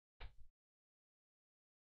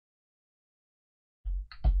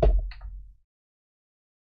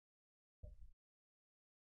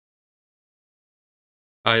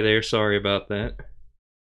Hi there, sorry about that.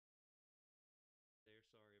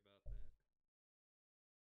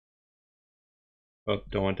 Oh,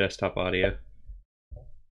 don't want desktop audio.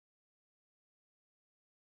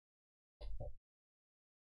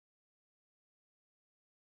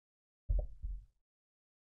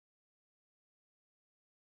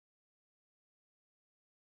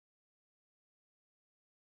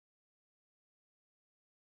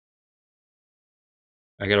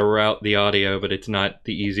 I gotta route the audio, but it's not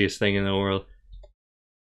the easiest thing in the world.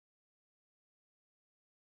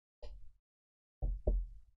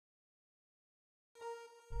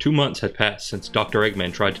 Two months had passed since Dr.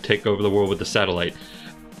 Eggman tried to take over the world with the satellite.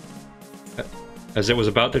 As it was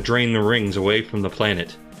about to drain the rings away from the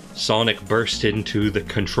planet, Sonic burst into the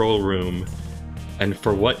control room, and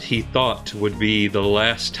for what he thought would be the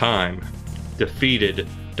last time, defeated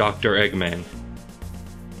Dr. Eggman.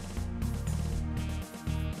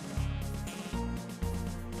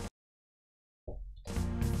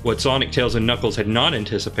 What Sonic, Tails, and Knuckles had not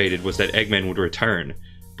anticipated was that Eggman would return,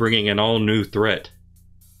 bringing an all-new threat.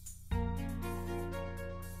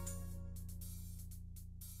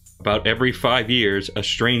 About every 5 years, a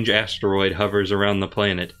strange asteroid hovers around the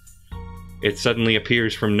planet. It suddenly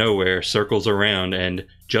appears from nowhere, circles around, and,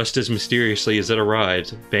 just as mysteriously as it arrives,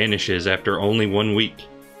 vanishes after only 1 week.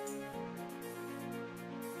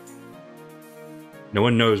 No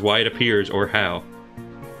one knows why it appears or how.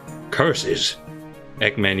 Curses!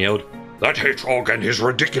 Eggman yelled. That hedgehog and his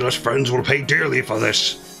ridiculous friends will pay dearly for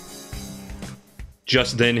this!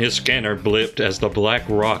 Just then his scanner blipped as the black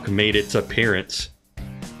rock made its appearance.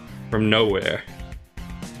 From nowhere.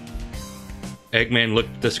 Eggman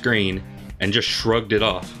looked at the screen and just shrugged it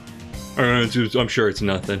off. I'm sure it's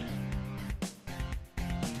nothing.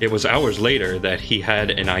 It was hours later that he had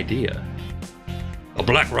an idea. A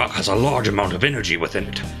black rock has a large amount of energy within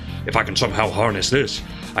it. If I can somehow harness this,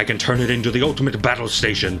 I can turn it into the ultimate battle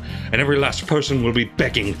station, and every last person will be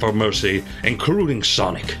begging for mercy, including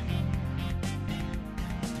Sonic.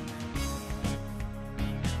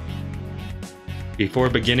 Before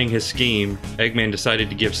beginning his scheme, Eggman decided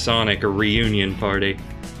to give Sonic a reunion party.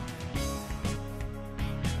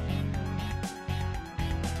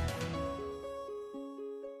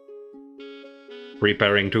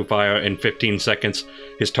 Preparing to fire in 15 seconds,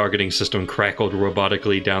 his targeting system crackled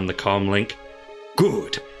robotically down the comm link.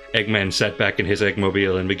 Good! Eggman sat back in his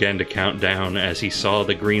Eggmobile and began to count down as he saw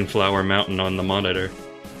the green flower mountain on the monitor.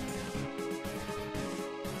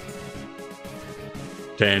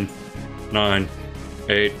 10, 9,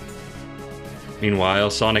 8.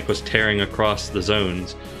 Meanwhile, Sonic was tearing across the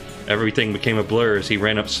zones. Everything became a blur as he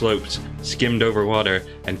ran up slopes, skimmed over water,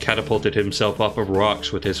 and catapulted himself off of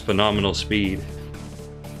rocks with his phenomenal speed.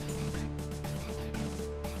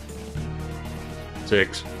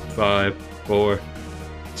 6, 5, 4.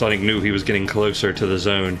 Sonic knew he was getting closer to the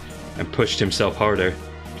zone and pushed himself harder.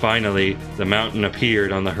 Finally, the mountain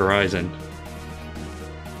appeared on the horizon.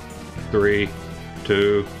 3,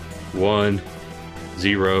 2, 1,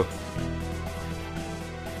 0.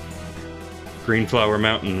 Greenflower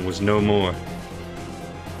Mountain was no more.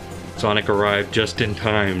 Sonic arrived just in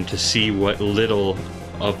time to see what little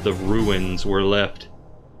of the ruins were left.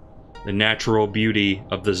 The natural beauty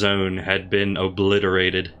of the zone had been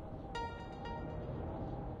obliterated.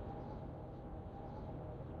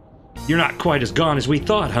 You're not quite as gone as we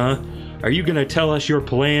thought, huh? Are you gonna tell us your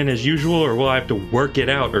plan as usual, or will I have to work it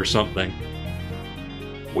out or something?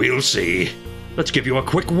 We'll see. Let's give you a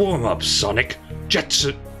quick warm-up, Sonic.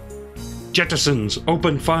 Jettisons,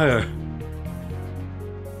 open fire.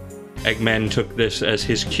 Eggman took this as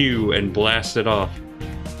his cue and blasted off,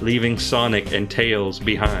 leaving Sonic and Tails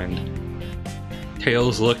behind.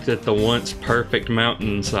 Tails looked at the once perfect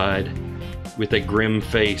mountainside with a grim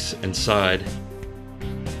face and sighed.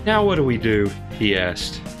 Now what do we do? He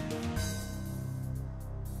asked.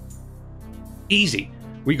 Easy.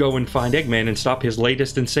 We go and find Eggman and stop his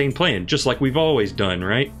latest insane plan, just like we've always done,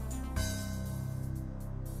 right?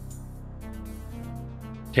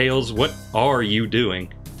 Tails, what are you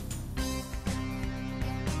doing?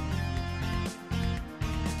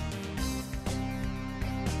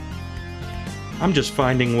 I'm just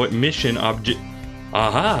finding what mission object...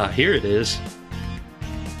 Aha, here it is.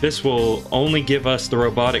 This will only give us the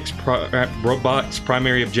robot's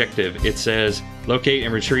primary objective. It says, locate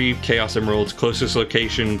and retrieve Chaos Emerald's closest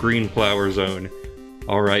location, Green Flower Zone.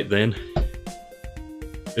 Alright then.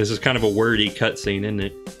 This is kind of a wordy cutscene, isn't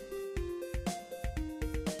it?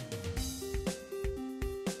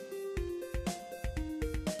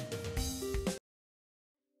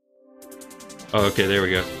 Oh, okay, there we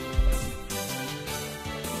go.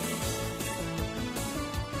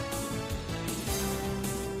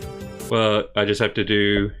 Well, I just have to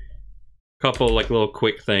do a couple like little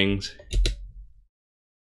quick things.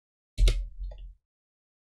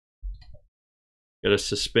 Gotta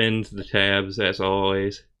suspend the tabs as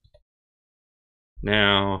always.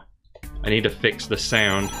 Now, I need to fix the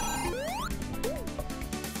sound. Get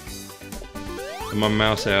my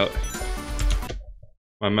mouse out.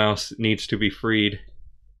 My mouse needs to be freed.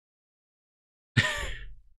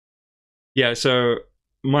 Yeah, so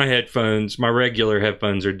my headphones, my regular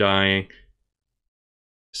headphones are dying.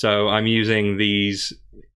 So I'm using these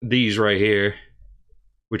right here,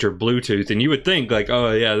 which are Bluetooth, and you would think like,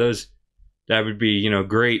 oh yeah, that would be, you know,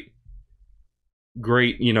 great,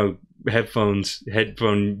 you know, headphone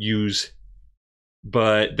use,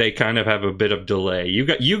 but they kind of have a bit of delay.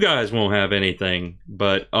 You guys won't have anything,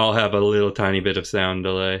 but I'll have a little tiny bit of sound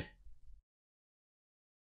delay.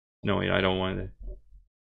 No, wait, I don't want it.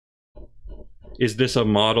 Is this a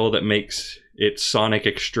model that makes it Sonic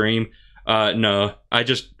Extreme? No, I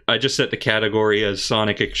just set the category as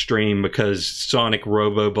Sonic Extreme because Sonic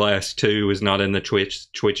Robo Blast 2 is not in the Twitch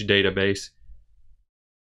database.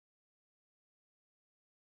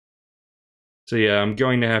 So yeah, I'm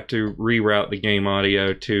going to have to reroute the game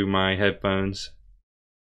audio to my headphones.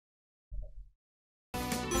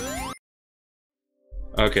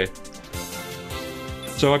 Okay.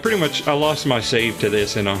 So I lost my save to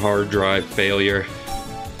this in a hard drive failure.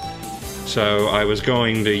 So I was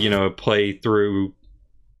going to, you know, play through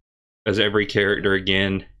as every character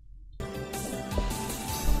again.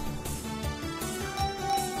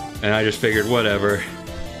 And I just figured, whatever.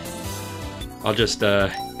 I'll just,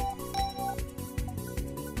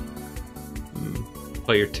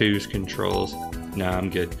 player 2's controls. Nah,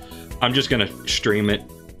 I'm good. I'm just gonna stream it.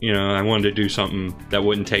 You know, I wanted to do something that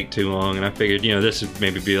wouldn't take too long, and I figured, you know, this would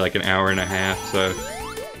maybe be like an hour and a half, so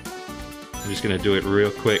I'm just gonna do it real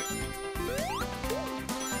quick.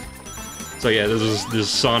 So yeah, this is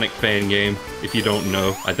Sonic fan game, if you don't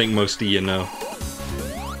know. I think most of you know.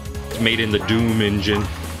 It's made in the Doom engine.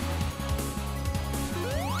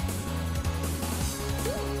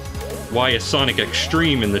 Why is Sonic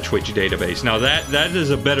Extreme in the Twitch database? Now that is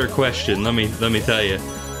a better question, let me tell you.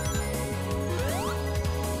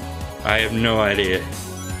 I have no idea.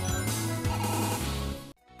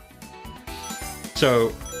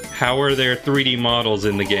 So, how are there 3D models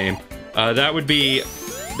in the game? That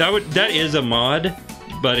is a mod,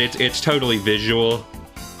 but it's totally visual.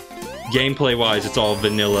 Gameplay wise, it's all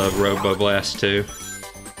vanilla Robo Blast 2.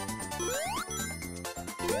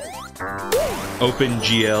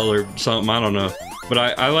 OpenGL or something, I don't know. But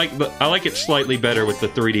I like it slightly better with the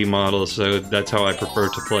 3D models, so that's how I prefer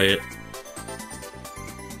to play it.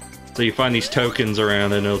 So you find these tokens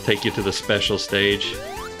around and it'll take you to the special stage.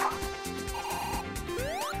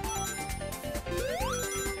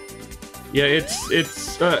 Yeah,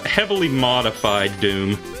 it's heavily modified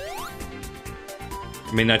Doom.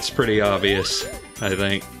 I mean, that's pretty obvious, I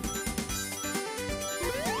think.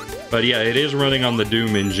 But yeah, it is running on the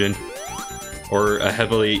Doom engine. Or a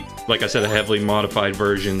heavily, like I said, a heavily modified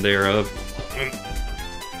version thereof.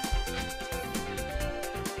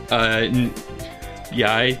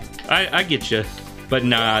 Yeah, I get you. But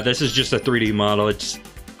nah, this is just a 3D model.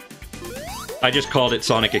 I just called it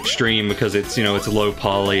Sonic Extreme because it's, you know, it's low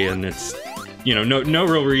poly and it's, you know, no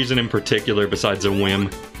real reason in particular besides a whim.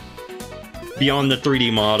 Beyond the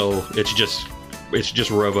 3D model, it's just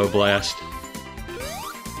Robo Blast.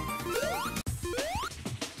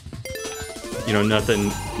 You know,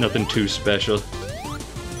 nothing too special.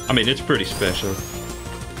 I mean, it's pretty special.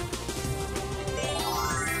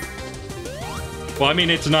 Well, I mean,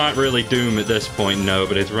 it's not really Doom at this point, no,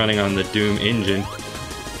 but it's running on the Doom engine.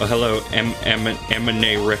 Oh, hello,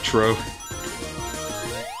 M&A Retro.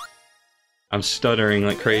 I'm stuttering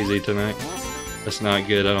like crazy tonight. That's not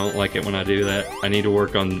good. I don't like it when I do that. I need to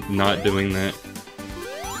work on not doing that.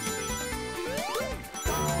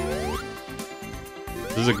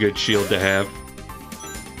 This is a good shield to have.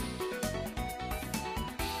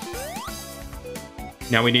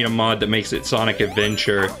 Now we need a mod that makes it Sonic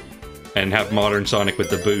Adventure and have modern Sonic with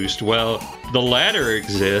the boost. Well, the latter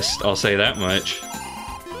exists, I'll say that much.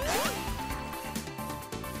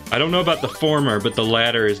 I don't know about the former, but the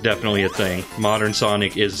latter is definitely a thing. Modern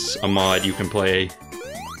Sonic is a mod you can play.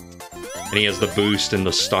 And he has the boost and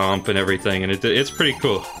the stomp and everything, and it's pretty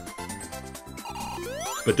cool.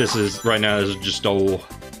 But this is, right now, this is just old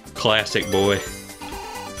classic boy.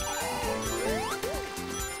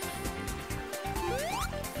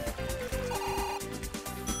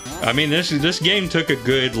 I mean, this game took a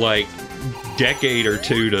good, like, decade or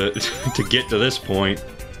two to get to this point.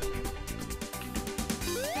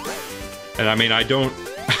 And I mean, I don't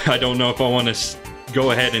know if I want to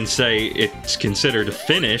go ahead and say it's considered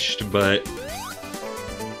finished, but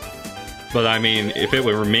I mean, if it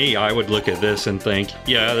were me, I would look at this and think,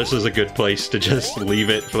 yeah, this is a good place to just leave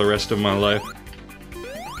it for the rest of my life.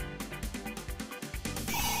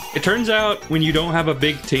 It turns out, when you don't have a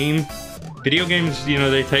big team, video games, you know,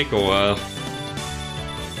 they take a while.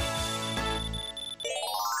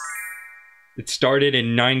 It started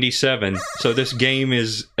in '97, so this game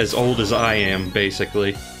is as old as I am,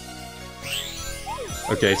 basically.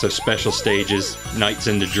 Okay, so special stages, Nights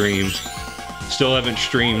into Dreams. Still haven't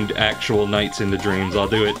streamed actual Nights into Dreams. I'll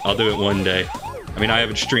do it one day. I mean, I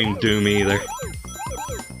haven't streamed Doom either.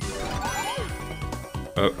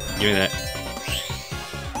 Oh, give me that.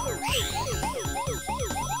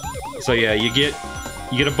 So yeah, you get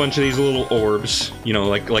a bunch of these little orbs, you know,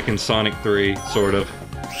 like in Sonic 3, sort of.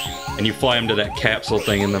 And you fly them to that capsule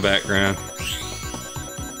thing in the background.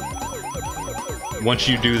 Once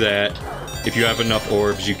you do that, if you have enough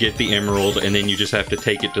orbs, you get the emerald, and then you just have to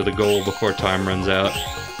take it to the goal before time runs out.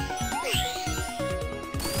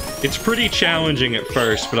 It's pretty challenging at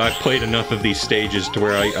first, but I've played enough of these stages to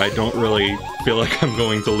where I don't really feel like I'm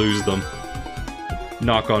going to lose them.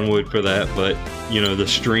 Knock on wood for that, but, you know, the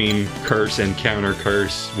stream curse and counter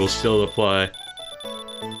curse will still apply.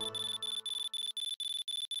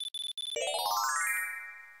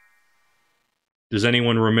 Does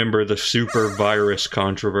anyone remember the super virus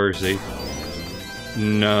controversy?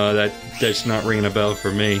 No, that's not ringing a bell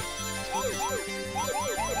for me.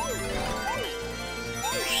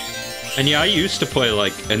 And yeah, I used to play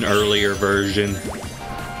like an earlier version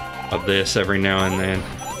of this every now and then.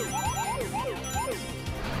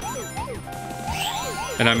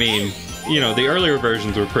 And I mean, you know, the earlier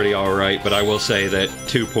versions were pretty alright, but I will say that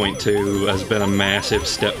 2.2 has been a massive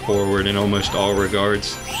step forward in almost all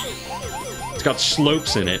regards. It's got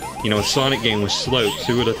slopes in it. You know, a Sonic game with slopes.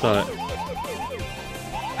 Who would have thought?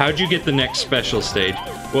 How'd you get the next special stage?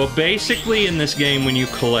 Well, basically in this game, when you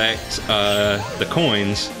collect the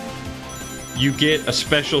coins, you get a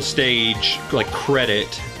special stage, like, credit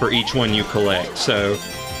for each one you collect. So,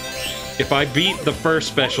 if I beat the first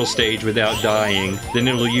special stage without dying, then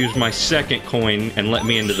it'll use my second coin and let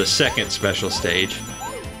me into the second special stage.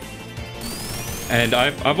 And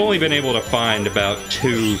I've only been able to find about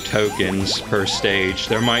 2 tokens per stage.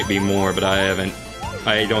 There might be more, but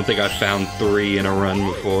I don't think I've found 3 in a run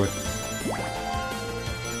before.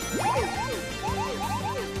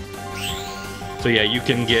 So yeah, you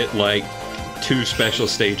can get like 2 special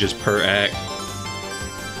stages per act.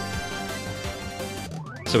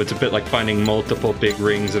 So it's a bit like finding multiple big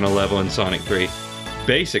rings in a level in Sonic 3.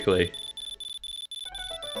 Basically.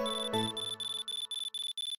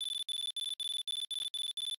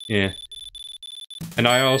 Yeah. And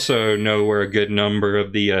I also know where a good number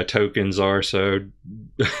of the tokens are, so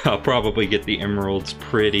I'll probably get the emeralds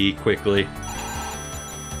pretty quickly.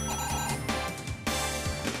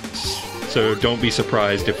 So don't be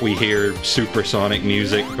surprised if we hear supersonic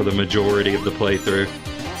music for the majority of the playthrough.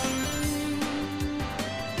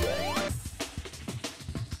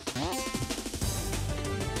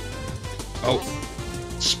 Oh,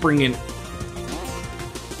 springing.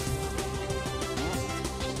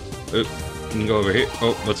 Oop, you can go over here.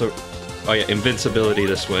 Oh, what's up? Oh yeah, invincibility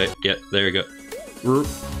this way. Yeah, there you go.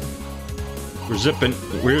 We're zipping.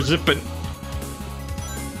 We're zipping.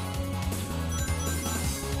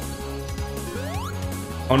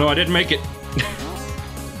 Oh no, I didn't make it.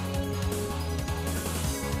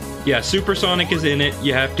 Yeah, Supersonic is in it.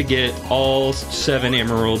 You have to get all 7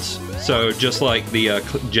 emeralds. So just like the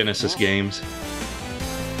Genesis games.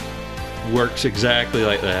 Works exactly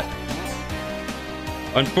like that.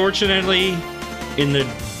 Unfortunately, in the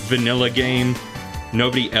vanilla game,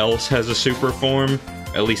 nobody else has a super form,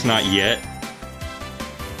 at least not yet.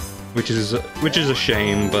 Which is a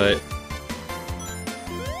shame, but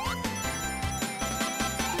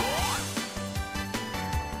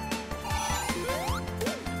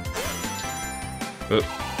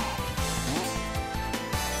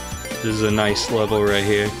this is a nice level right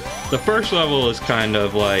here. The first level is kind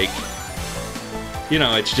of like, you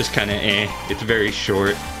know, it's just kind of eh. It's very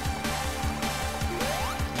short.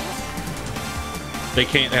 They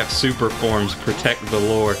can't have super forms protect the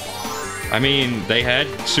lore. I mean, they had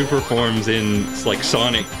super forms in, like,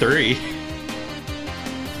 Sonic 3.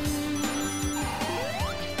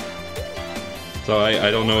 So I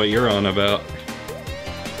don't know what you're on about.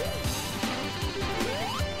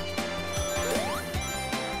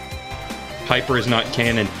 Hyper is not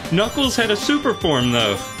canon. Knuckles had a super form,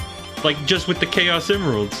 though. Like, just with the Chaos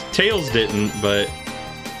Emeralds. Tails didn't, but...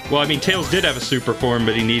 Well, I mean, Tails did have a super form,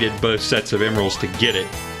 but he needed both sets of emeralds to get it.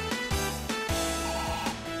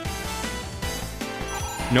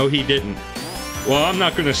 No, he didn't. Well, I'm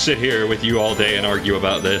not gonna sit here with you all day and argue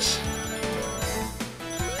about this.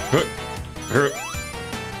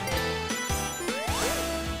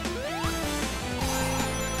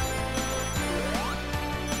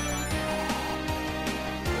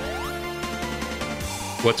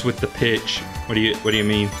 What's with the pitch? What do you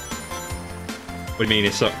mean? What do you mean?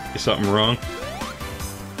 Is something wrong?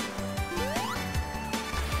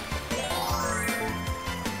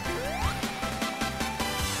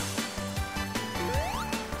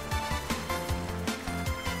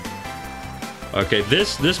 Okay,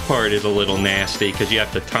 this part is a little nasty because you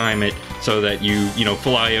have to time it so that you know,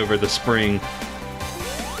 fly over the spring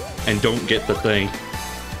and don't get the thing.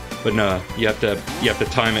 But no, you have to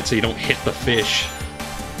time it so you don't hit the fish.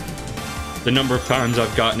 The number of times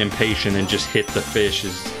I've gotten impatient and just hit the fish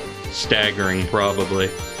is staggering, probably.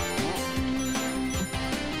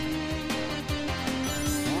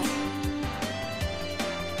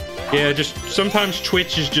 Yeah, just sometimes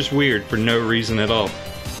Twitch is just weird for no reason at all.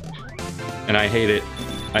 And I hate it.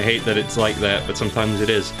 I hate that it's like that, but sometimes it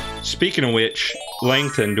is. Speaking of which,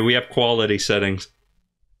 Langton, do we have quality settings?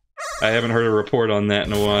 I haven't heard a report on that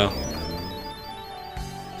in a while.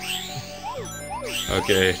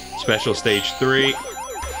 Okay, special stage 3.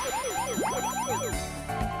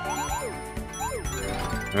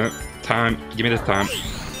 Time. Give me the time.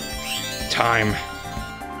 Time.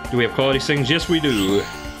 Do we have quality settings? Yes, we do.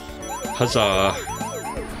 Huzzah.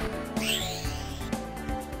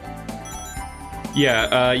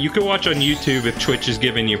 Yeah, you can watch on YouTube if Twitch is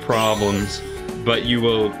giving you problems, but you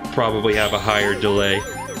will probably have a higher delay.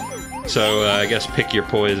 So, I guess pick your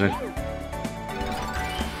poison.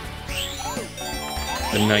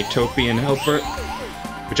 The Nitopian Helper,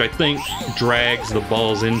 which I think drags the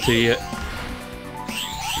balls into you.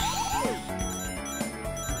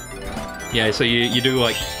 Yeah, so you do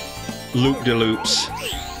like loop-de-loops,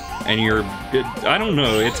 and you're... I don't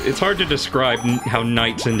know, it's hard to describe how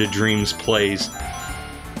Nights into Dreams plays.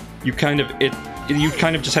 You kind of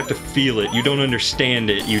just have to feel it. You don't understand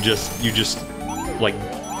it. You just like,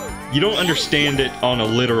 you don't understand it on a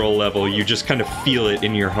literal level. You just kind of feel it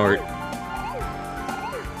in your heart.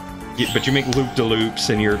 But you make loop-de-loops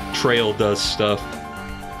and your trail does stuff.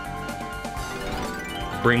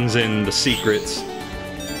 Brings in the secrets.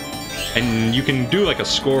 And you can do like a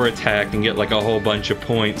score attack and get like a whole bunch of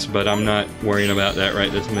points, but I'm not worrying about that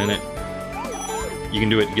right this minute. You can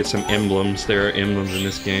do it to get some emblems. There are emblems in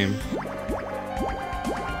this game.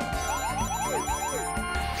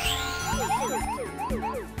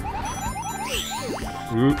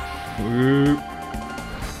 Whoop, whoop.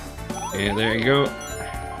 Yeah, there you go.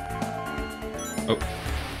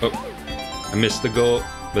 Oh, I missed the goal,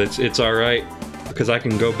 but it's alright, because I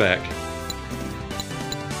can go back.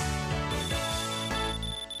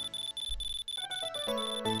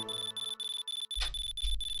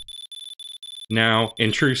 Now,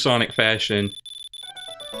 in true Sonic fashion,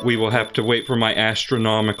 we will have to wait for my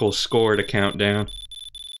astronomical score to count down.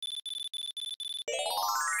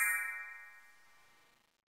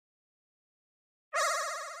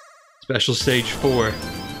 Special Stage 4.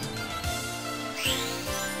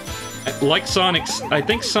 Like Sonic's... I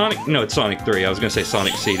think Sonic... No, it's Sonic 3. I was gonna say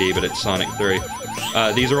Sonic CD, but it's Sonic 3.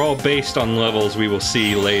 These are all based on levels we will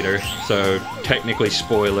see later, so technically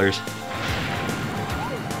spoilers.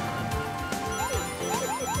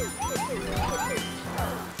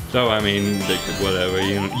 So, I mean, whatever,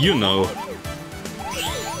 you know.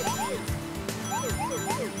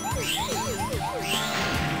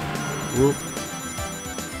 Whoop.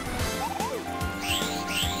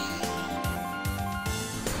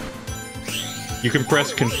 You can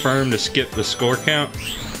press confirm to skip the score count.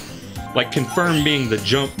 Like, confirm being the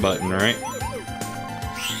jump button, right?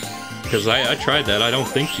 Because I tried that. I don't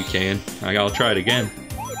think you can. I'll try it again.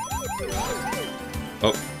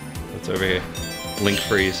 Oh, what's over here? Link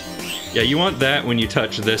freeze. Yeah, you want that when you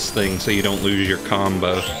touch this thing so you don't lose your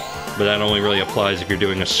combo. But that only really applies if you're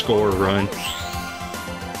doing a score run.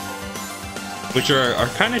 Which are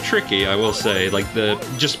kind of tricky, I will say. Like,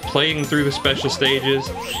 just playing through the special stages.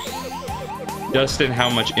 Dustin, how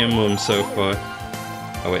much emblem so far?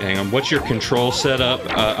 Oh wait, hang on. What's your control setup?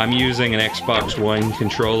 I'm using an Xbox One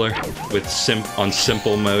controller with on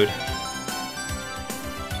simple mode.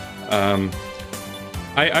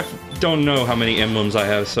 I don't know how many emblems I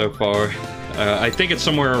have so far. I think it's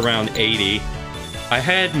somewhere around 80. I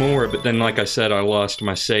had more, but then, like I said, I lost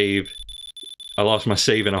my save. I lost my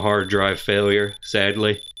save in a hard drive failure,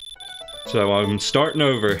 sadly. So I'm starting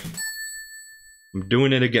over. I'm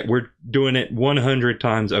doing it again. We're doing it 100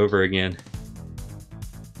 times over again.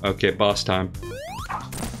 Okay, boss time.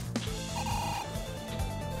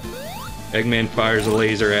 Eggman fires a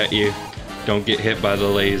laser at you. Don't get hit by the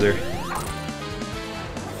laser.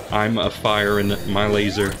 I'm a firing my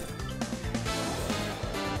laser.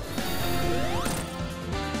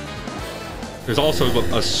 There's also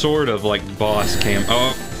a sort of like boss cam.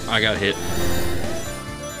 Oh, I got hit.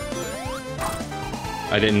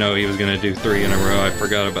 I didn't know he was gonna do 3 in a row. I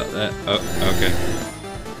forgot about that. Oh, okay.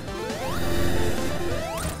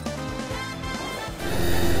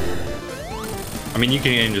 I mean, you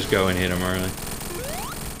can just go and hit him early.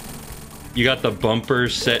 You got the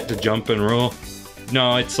bumpers set to jump and roll?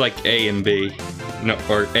 No, it's like A and B. No,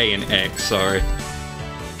 or A and X, sorry.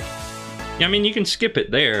 Yeah, I mean, you can skip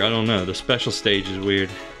it there. I don't know. The special stage is weird.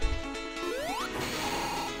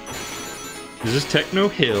 This is Techno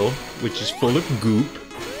Hill, which is full of goop.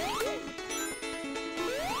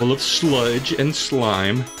 Full of sludge and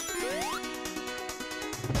slime.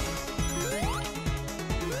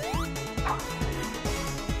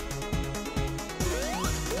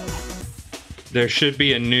 There should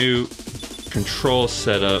be a new control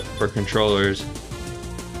setup for controllers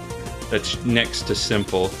that's next to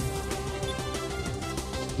simple.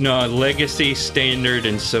 No, legacy, standard,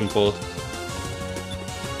 and simple.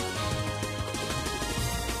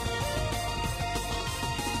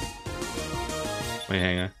 Wait,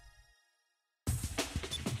 hang on.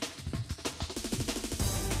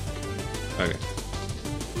 Okay.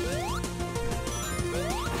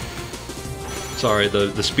 Sorry,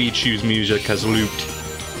 the Speed Shoes music has looped.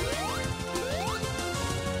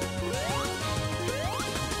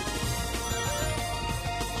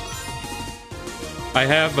 I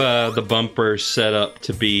have the bumper set up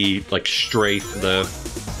to be like strafe though.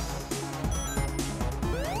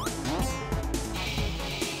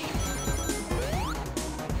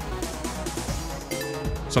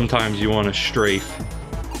 Sometimes you want to strafe.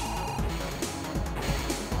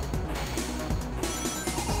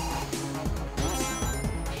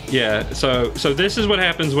 Yeah, so this is what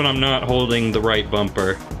happens when I'm not holding the right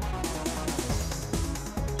bumper.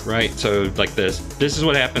 Right, so like this. This is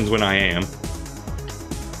what happens when I am.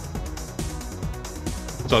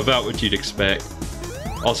 So about what you'd expect.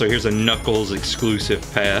 Also, here's a Knuckles exclusive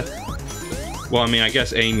path. Well, I mean, I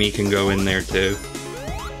guess Amy can go in there too.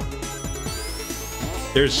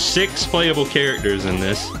 There's 6 playable characters in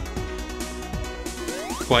this.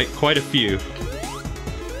 Quite a few.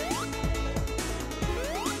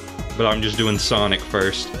 But I'm just doing Sonic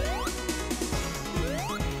first.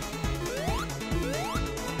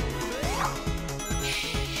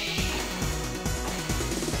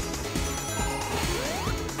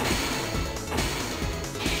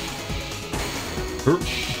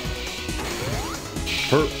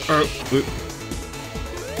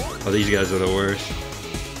 Oh, these guys are the worst.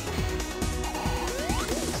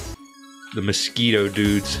 The mosquito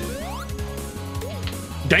dudes.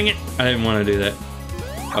 Dang it! I didn't want to do that.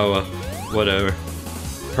 Oh well, whatever.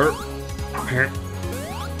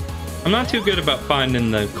 I'm not too good about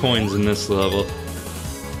finding the coins in this level.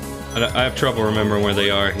 I have trouble remembering where they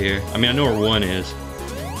are here. I mean, I know where one is.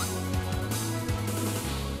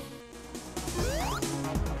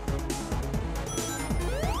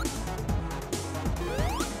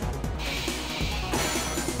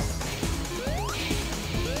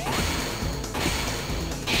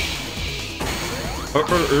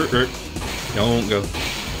 Don't go.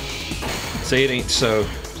 Say it ain't so.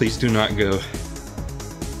 Please do not go.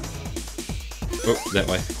 Oh, that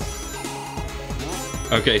way.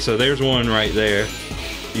 Okay, so there's one right there.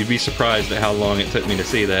 You'd be surprised at how long it took me to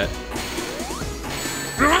see that.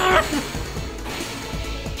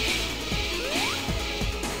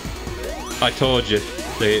 I told you,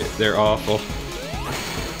 they're awful.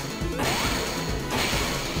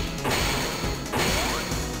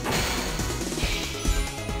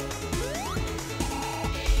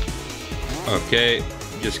 Okay,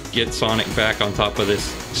 just get Sonic back on top of this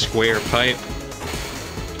square pipe.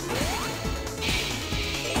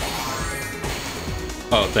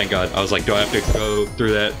 Oh, thank God. I was like, do I have to go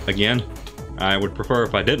through that again? I would prefer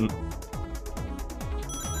if I didn't.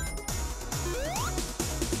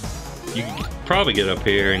 You could probably get up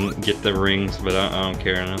here and get the rings, but I don't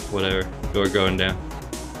care enough. Whatever. We're going down.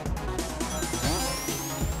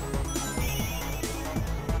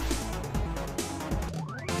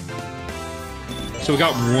 So we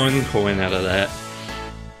got 1 coin out of that.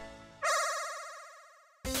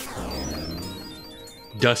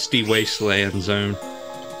 Dusty Wasteland Zone.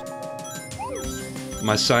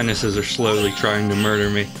 My sinuses are slowly trying to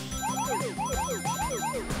murder me.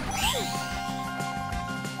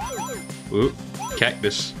 Ooh,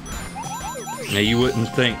 cactus. Now you wouldn't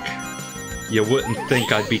think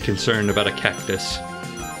I'd be concerned about a cactus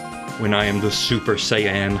when I am the Super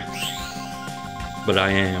Saiyan. but I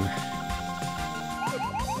am.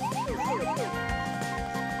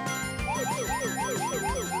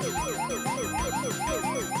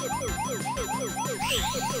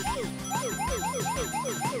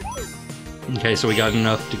 Okay, so we got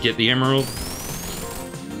enough to get the emerald.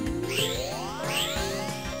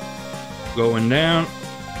 Going down.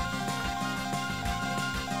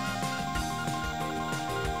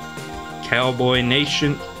 Cowboy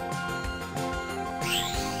Nation.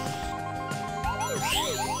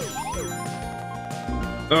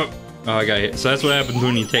 Oh, I got hit. So that's what happens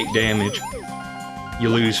when you take damage. You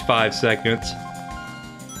lose 5 seconds.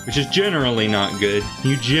 Which is generally not good.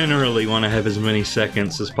 You generally want to have as many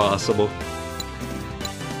seconds as possible.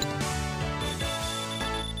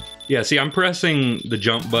 Yeah, see, I'm pressing the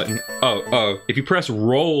jump button. Oh, if you press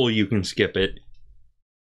roll, you can skip it.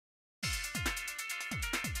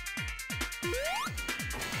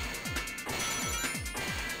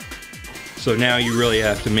 So now you really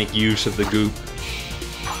have to make use of the goop.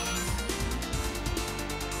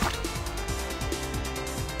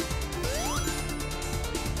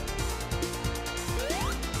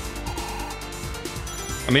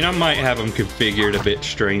 I mean, I might have them configured a bit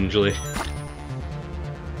strangely.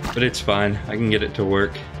 But it's fine. I can get it to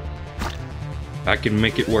work. I can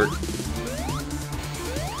make it work.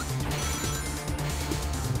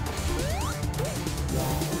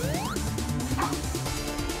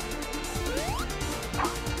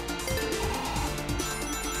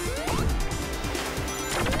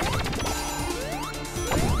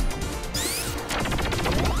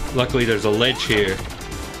 Luckily, there's a ledge here.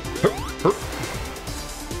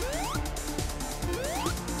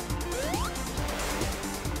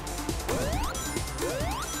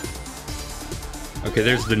 Okay,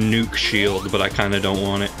 there's the nuke shield, but I kind of don't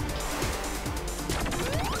want it.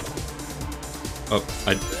 Oh,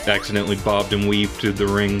 I accidentally bobbed and weaved through the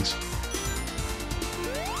rings.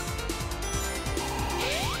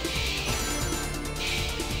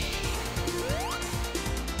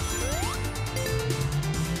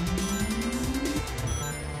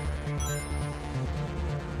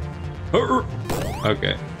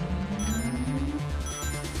 Okay.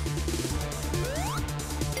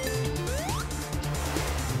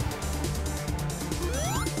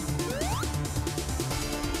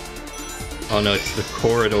 Oh no, it's the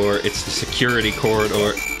corridor. It's the security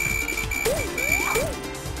corridor.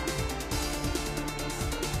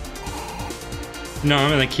 No, I'm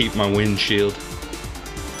gonna keep my windshield.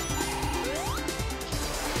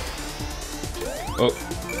 Oh.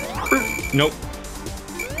 Nope.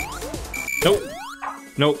 Nope.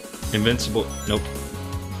 Nope. Invincible. Nope.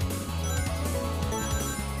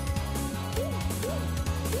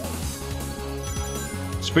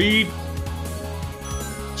 Speed.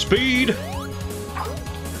 Speed.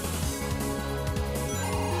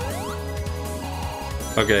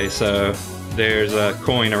 Okay, so there's a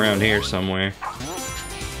coin around here somewhere.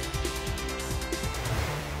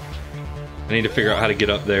 I need to figure out how to get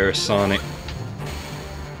up there as Sonic.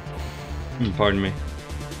 Pardon me.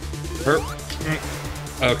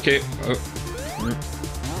 Okay.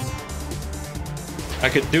 I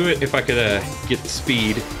could do it if I could get the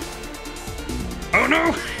speed. Oh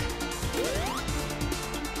no!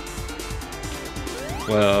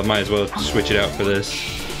 Well, I might as well switch it out for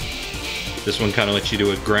this. This one kind of lets you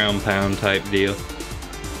do a ground pound type deal.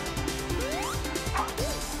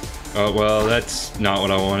 Oh, well, that's not what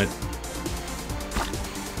I wanted.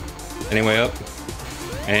 Anyway up.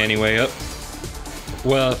 Anyway up.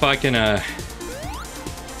 Well, if I can,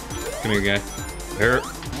 come here, guy.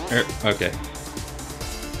 Okay.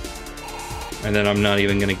 And then I'm not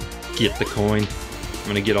even gonna get the coin. I'm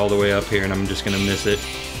gonna get all the way up here and I'm just gonna miss it.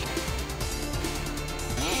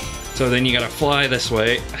 So then you gotta fly this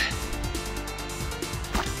way.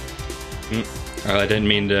 I didn't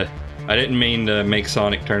mean to make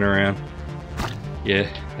Sonic turn around. Yeah,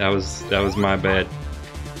 that was my bad.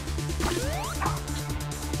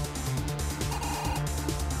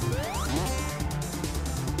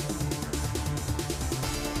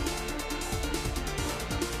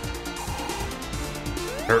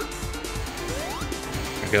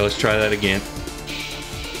 Okay, let's try that again.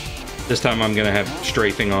 This time I'm gonna have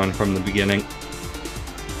strafing on from the beginning.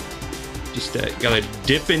 Just gotta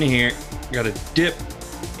dip in here. Gotta dip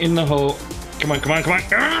in the hole. Come on, come on, come on.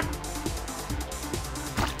 Ah!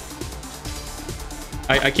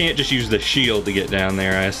 I can't just use the shield to get down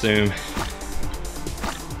there, I assume.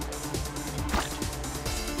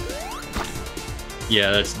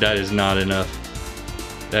 Yeah, that is not enough.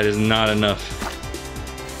 That is not enough.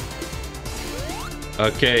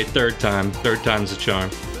 Okay, third time. Third time's a charm.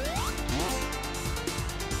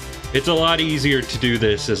 It's a lot easier to do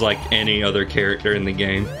this as like any other character in the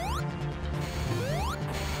game.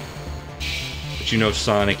 But you know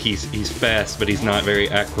Sonic, he's fast, but he's not very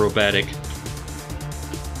acrobatic.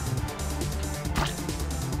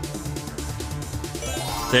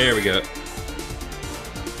 There we go.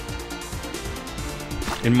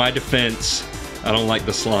 In my defense, I don't like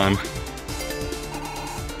the slime.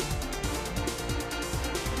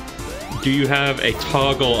 Do you have a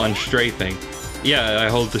toggle on strafing? Yeah, I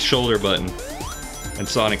hold the shoulder button. And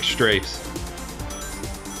Sonic strafes.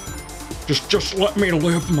 Just let me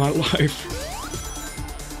live my life.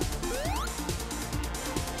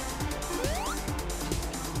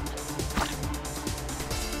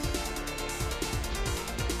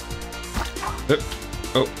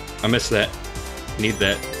 Oh, I missed that. Need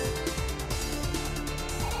that.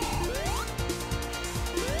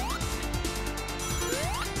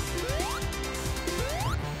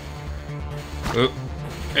 Oh.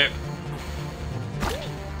 Eh.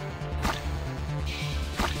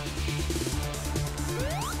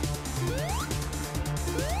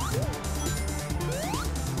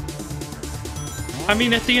 I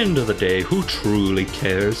mean, at the end of the day, who truly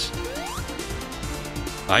cares?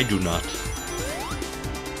 I do not.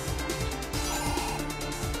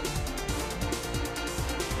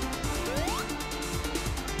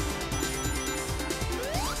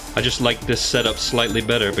 I just like this setup slightly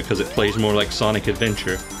better because it plays more like Sonic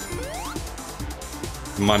Adventure.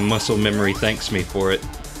 My muscle memory thanks me for it.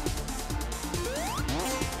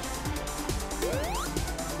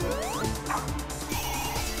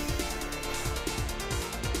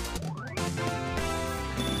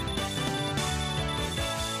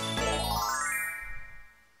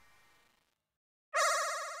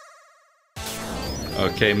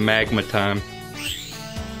 Okay, magma time.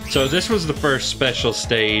 So this was the first special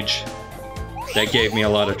stage that gave me a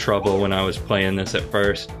lot of trouble when I was playing this at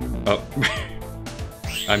first. Oh,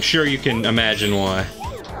 I'm sure you can imagine why.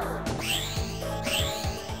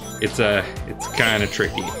 It's kind of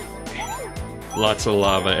tricky. Lots of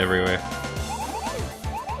lava everywhere.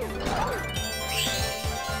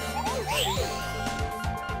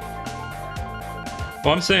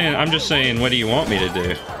 Well, I'm just saying, what do you want me to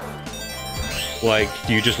do? Like,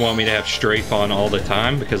 do you just want me to have strafe on all the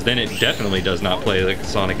time? Because then it definitely does not play like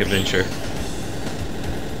Sonic Adventure.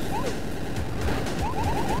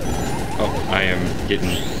 Oh,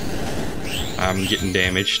 I'm getting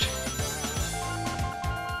damaged.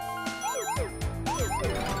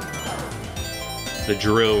 The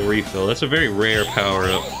drill refill. That's a very rare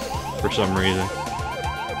power-up for some reason.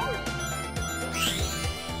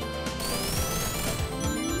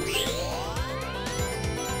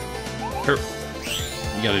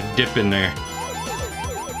 You gotta dip in there.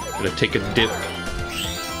 Gotta take a dip.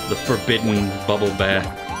 The forbidden bubble bath.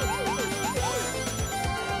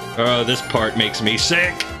 Oh, this part makes me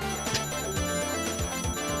sick!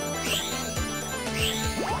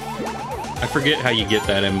 I forget how you get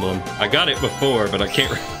that emblem. I got it before, but I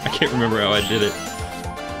can't remember how I did it.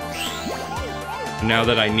 Now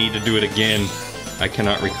that I need to do it again, I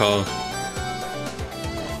cannot recall.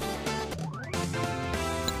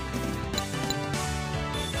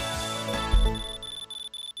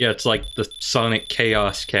 Yeah, it's like the Sonic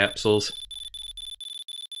Chaos capsules.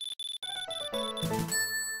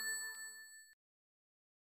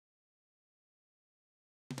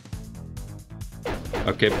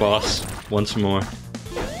 Okay, boss. Once more.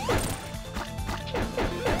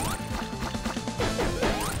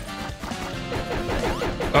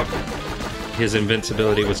 Oh! His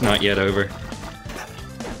invincibility was not yet over.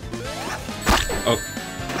 Oh,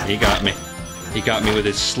 he got me. He got me with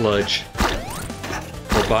his sludge.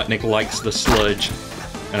 Robotnik likes the sludge,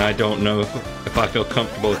 and I don't know if I feel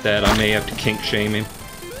comfortable with that. I may have to kink shame him.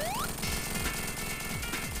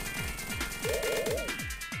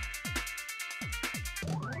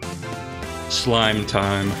 Slime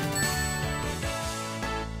time.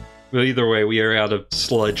 Well, either way, we are out of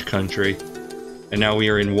sludge country, and now we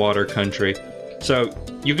are in water country. So,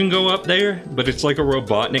 you can go up there, but it's like a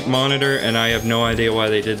Robotnik monitor, and I have no idea why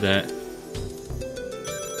they did that.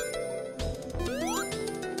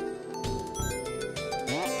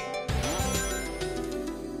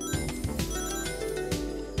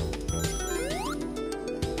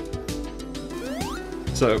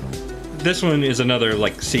 So, this one is another,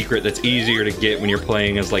 like, secret that's easier to get when you're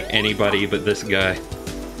playing as, like, anybody but this guy.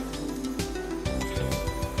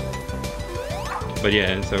 But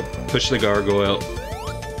yeah, so push the gargoyle.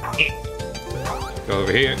 Go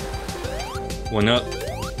over here. One up.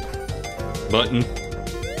 Button.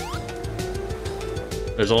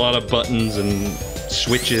 There's a lot of buttons and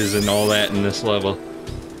switches and all that in this level.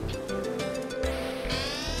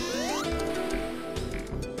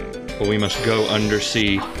 but we must go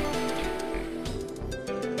undersea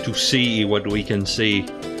to see what we can see.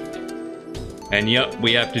 And yup,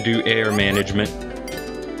 we have to do air management.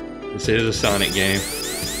 This is a Sonic game.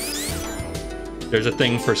 There's a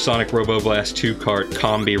thing for Sonic Robo Blast 2 Kart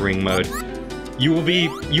Combi Ring mode.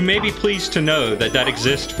 You may be pleased to know that that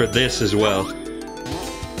exists for this as well.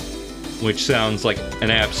 Which sounds like an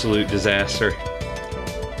absolute disaster.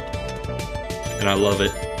 And I love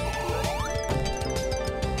it.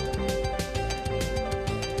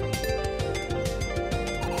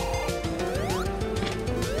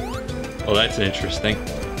 Oh, that's interesting.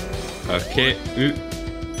 Okay. Ooh.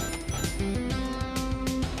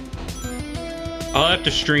 I'll have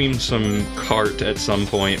to stream some kart at some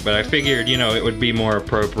point, but I figured, you know, it would be more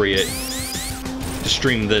appropriate to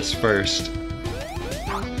stream this first.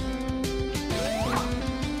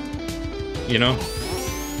 You know?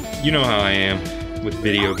 You know how I am with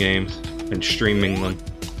video games and streaming them.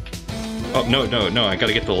 Oh, no, I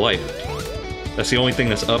gotta get the light. That's the only thing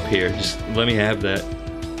that's up here. Just let me have that.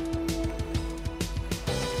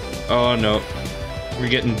 Oh no. We're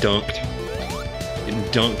getting dunked. Getting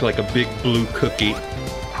dunked like a big blue cookie.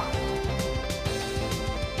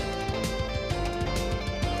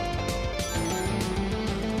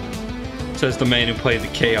 Says the man who played the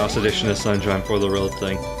Chaos Edition of Sunshine for the real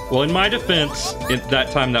thing. Well, in my defense, at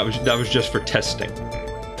that time that was just for testing.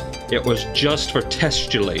 It was just for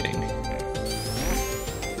testulating.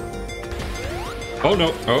 Oh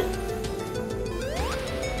no! Oh.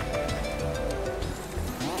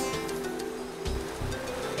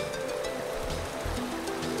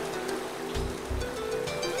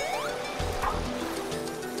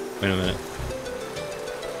 Wait a minute.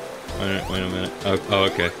 Wait a minute. Oh,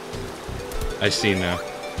 okay. I see now.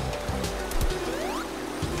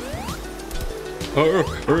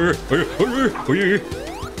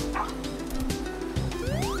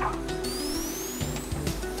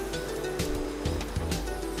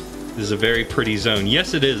 This is a very pretty zone.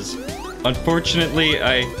 Yes, it is. Unfortunately,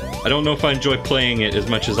 I don't know if I enjoy playing it as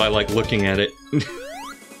much as I like looking at it.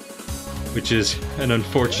 Which is an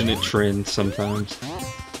unfortunate trend sometimes.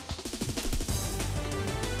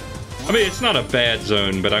 I mean, it's not a bad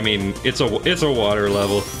zone, but I mean, it's a water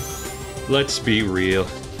level. Let's be real.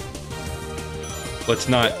 Let's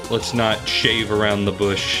not shave around the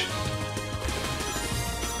bush.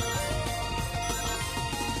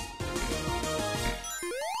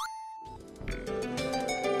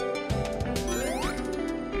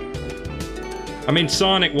 I mean,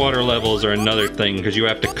 Sonic water levels are another thing, because you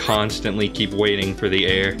have to constantly keep waiting for the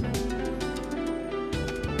air.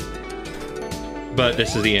 But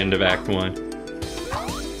this is the end of Act 1.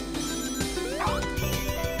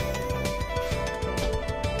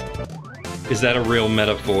 Is that a real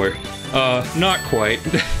metaphor? Not quite.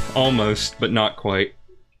 Almost, but not quite.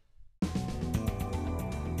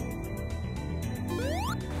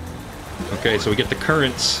 Okay, so we get the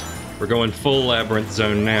currents. We're going full labyrinth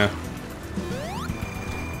zone now.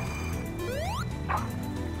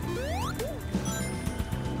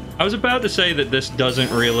 I was about to say that this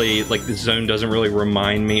doesn't really, like, this zone doesn't really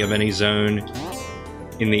remind me of any zone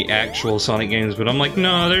in the actual Sonic games, but I'm like,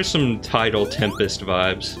 no, there's some Tidal Tempest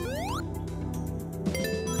vibes.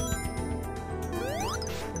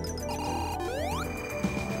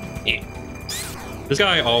 Yeah. This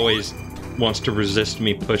guy always wants to resist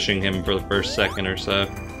me pushing him for the first second or so.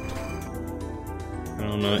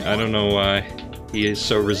 I don't know why he is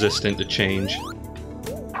so resistant to change.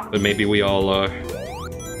 But maybe we all are.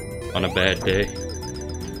 On a bad day.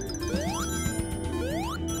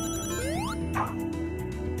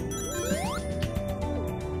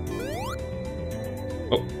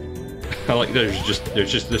 Oh, I like there's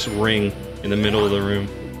just this ring in the middle of the room.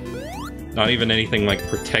 Not even anything like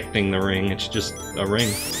protecting the ring. It's just a ring.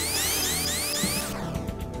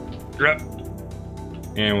 Drop.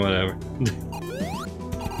 And whatever.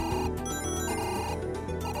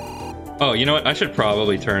 Oh, you know what? I should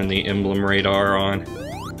probably turn the emblem radar on.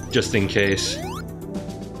 Just in case.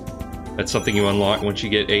 That's something you unlock once you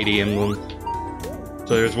get 80 emblems.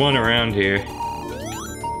 So there's one around here.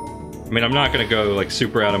 I mean, I'm not gonna go, like,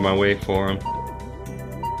 super out of my way for him.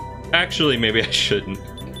 Actually, maybe I shouldn't.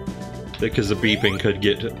 Because the beeping could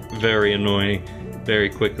get very annoying very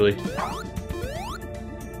quickly.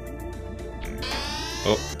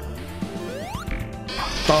 Oh.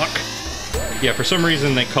 Thok! Yeah, for some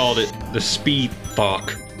reason they called it the speed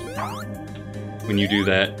thok. When you do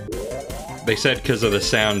that. They said because of the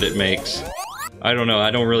sound it makes. I don't know, I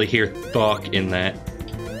don't really hear thok in that.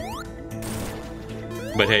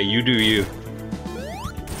 But hey, you do you.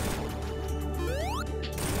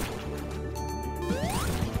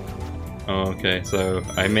 Oh, okay, so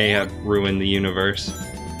I may have ruined the universe.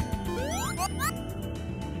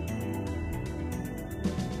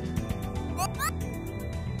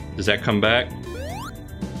 Does that come back?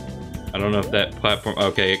 I don't know if that platform...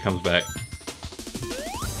 Okay, it comes back.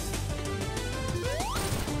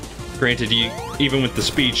 Granted, even with the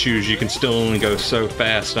speed shoes, you can still only go so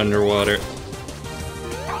fast underwater.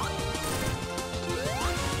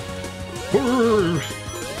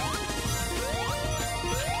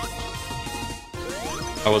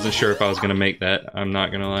 I wasn't sure if I was gonna make that. I'm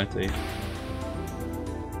not gonna lie to you.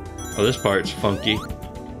 Oh, this part's funky.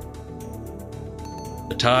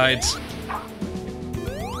 The tides.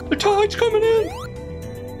 The tide's coming in!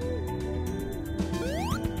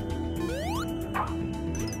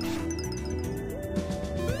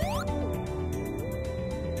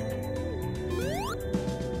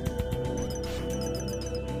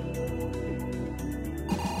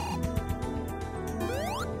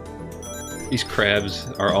 These crabs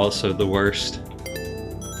are also the worst.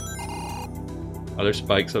 Oh, there's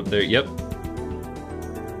spikes up there. Yep.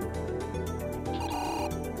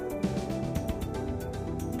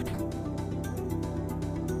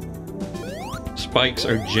 Spikes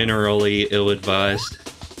are generally ill-advised.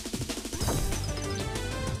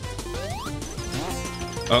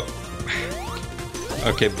 Oh.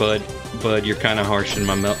 Okay, bud. Bud, you're kind of harsh in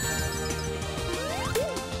my mouth.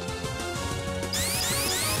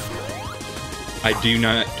 I do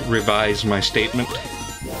not revise my statement.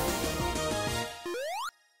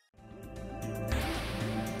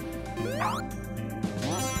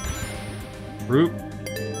 Roop.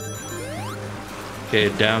 Okay,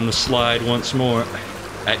 down the slide once more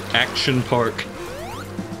at Action Park.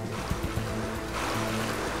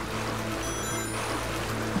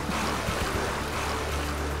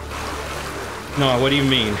 No, what do you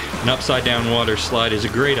mean? An upside down water slide is a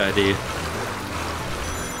great idea.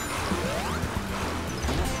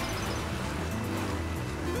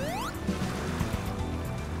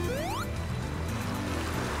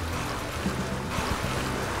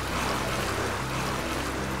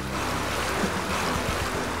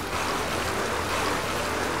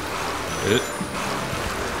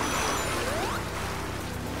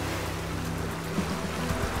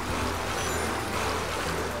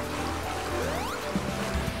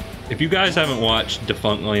 If you guys haven't watched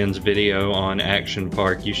Defunctland's video on Action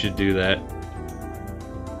Park, you should do that.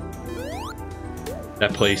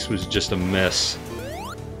 That place was just a mess.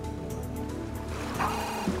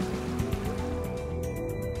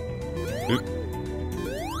 Oop.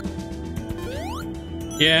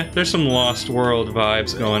 Yeah, there's some Lost World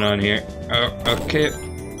vibes going on here. Oh, okay.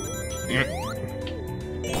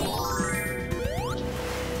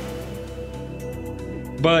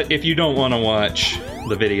 But if you don't want to watch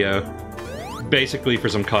the video, basically for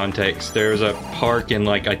some context, there's a park in,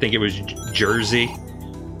 like, I think it was Jersey,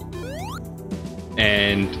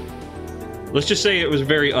 and let's just say it was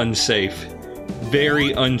very unsafe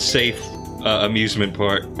amusement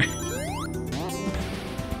park.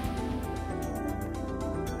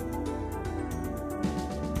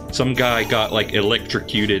 Some guy got, like,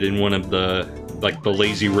 electrocuted in one of the, like, the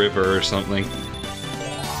lazy river or something.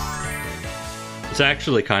 It's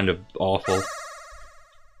actually kind of awful.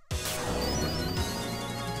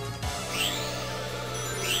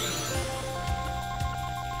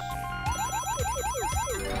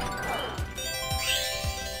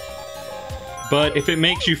 But if it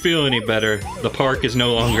makes you feel any better, the park is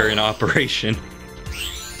no longer in operation.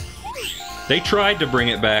 They tried to bring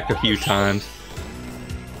it back a few times,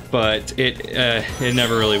 but it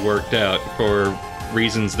never really worked out for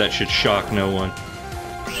reasons that should shock no one.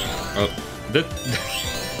 Oh,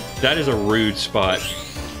 that is a rude spot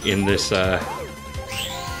in this. Oh,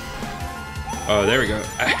 there we go.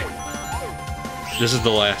 This is the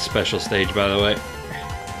last special stage, by the way.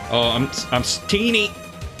 Oh, I'm teeny.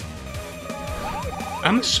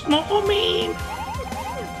 I'm a small man.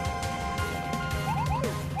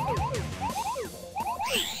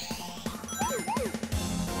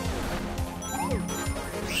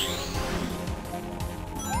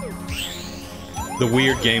 The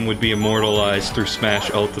weird game would be immortalized through Smash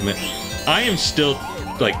Ultimate. I am still,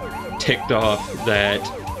 like, ticked off that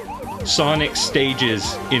Sonic's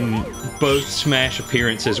stages in both Smash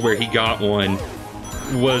appearances where he got one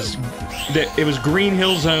was that it was Green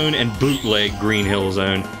Hill Zone and bootleg Green Hill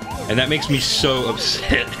Zone, and that makes me so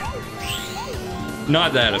upset.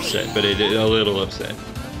 Not that upset, but a little upset.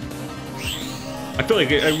 I feel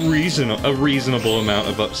like a reasonable amount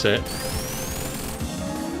of upset.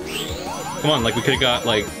 Come on, like we could have got,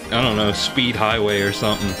 like, I don't know, Speed Highway or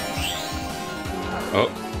something.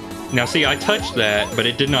 Oh. Now see, I touched that, but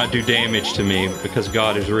it did not do damage to me because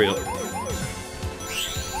God is real.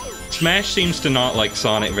 Smash seems to not like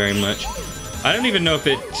Sonic very much. I don't even know if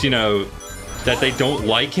it's, you know, that they don't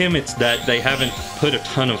like him, it's that they haven't put a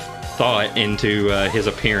ton of thought into his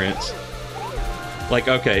appearance. Like,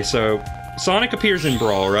 okay, so Sonic appears in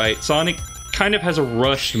Brawl, right? Sonic kind of has a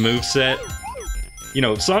rushed moveset. You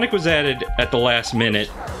know, Sonic was added at the last minute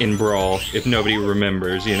in Brawl, if nobody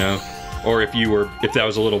remembers, you know? Or if that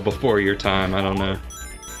was a little before your time, I don't know.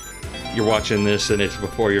 You're watching this and it's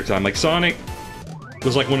before your time. Like, Sonic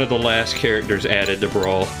was like one of the last characters added to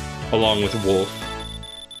Brawl, along with Wolf.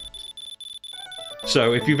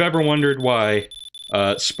 So, if you've ever wondered why,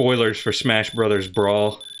 spoilers for Smash Brothers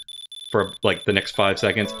Brawl, for like the next 5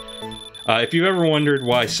 seconds, if you've ever wondered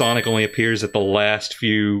why Sonic only appears at the last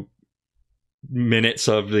few minutes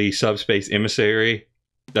of the Subspace Emissary,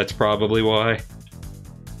 that's probably why.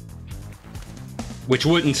 Which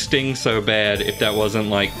wouldn't sting so bad if that wasn't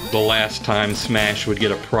like the last time Smash would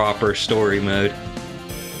get a proper story mode.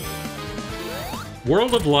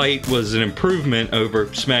 World of Light was an improvement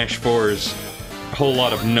over Smash 4's whole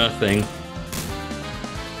lot of nothing.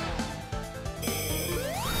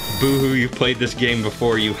 Boo-hoo, you played this game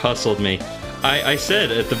before, you hustled me. I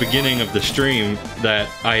said at the beginning of the stream that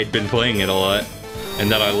I had been playing it a lot,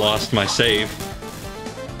 and that I lost my save.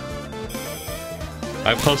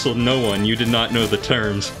 I've hustled no one, you did not know the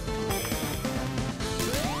terms.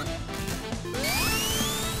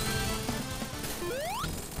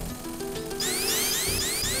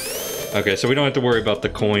 Okay, so we don't have to worry about the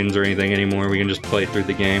coins or anything anymore, we can just play through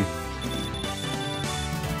the game.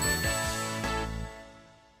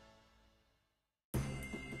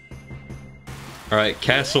 Alright,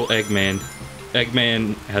 Castle Eggman.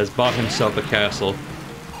 Eggman has bought himself a castle.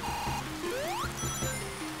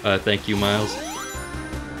 Thank you, Miles.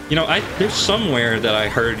 You know, there's somewhere that I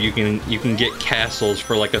heard you can get castles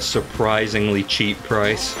for like a surprisingly cheap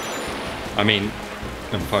price. I mean,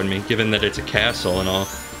 pardon me, given that it's a castle and all.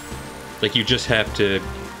 Like, you just have to,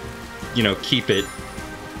 you know, keep it.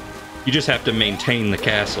 You just have to maintain the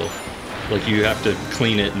castle. Like, you have to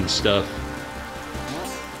clean it and stuff.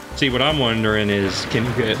 See, what I'm wondering is, can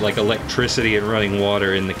you get, like, electricity and running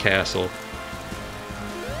water in the castle?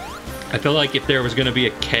 I feel like if there was going to be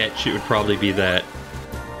a catch, it would probably be that.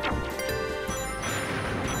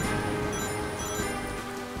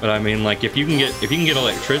 But I mean, like, if you can get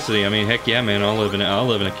electricity, I mean, heck yeah, man, I'll live in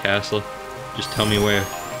a castle. Just tell me where.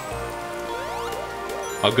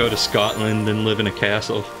 I'll go to Scotland and live in a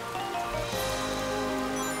castle.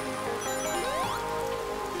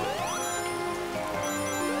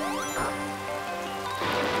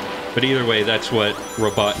 But either way, that's what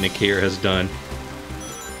Robotnik here has done.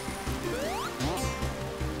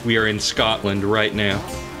 We are in Scotland right now.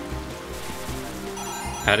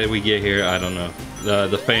 How did we get here? I don't know.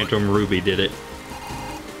 The Phantom Ruby did it.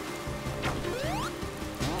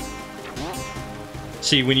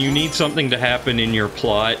 See, when you need something to happen in your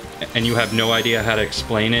plot, and you have no idea how to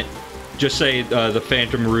explain it, just say the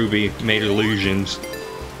Phantom Ruby made illusions.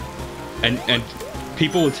 And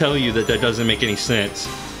people will tell you that that doesn't make any sense.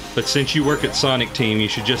 But since you work at Sonic Team, you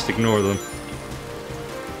should just ignore them.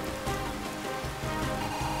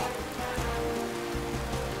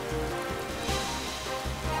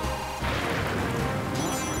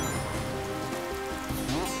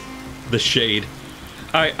 The shade.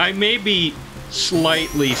 I may be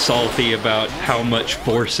slightly salty about how much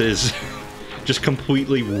Forces just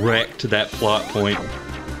completely wrecked that plot point.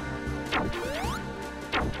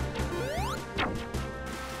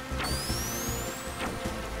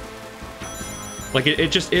 Like,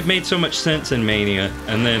 it made so much sense in Mania,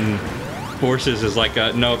 and then Forces is like,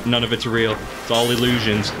 nope, none of it's real. It's all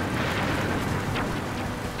illusions.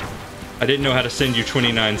 I didn't know how to send you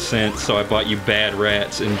 29 cents, so I bought you Bad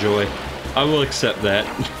Rats. Enjoy. I will accept that.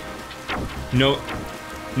 No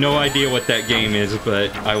idea what that game is,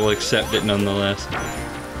 but I will accept it nonetheless.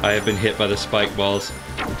 I have been hit by the spike balls.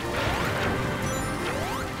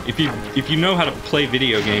 If you know how to play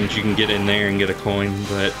video games, you can get in there and get a coin,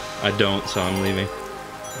 but I don't, so I'm leaving.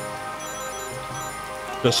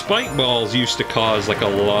 The spike balls used to cause like a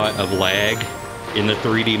lot of lag in the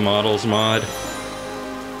 3D models mod.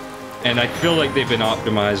 And I feel like they've been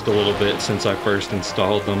optimized a little bit since I first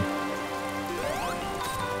installed them.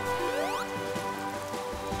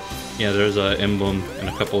 Yeah, there's an emblem and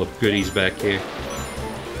a couple of goodies back here.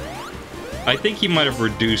 I think he might have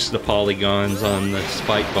reduced the polygons on the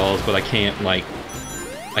spike balls, but I can't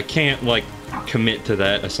commit to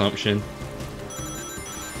that assumption.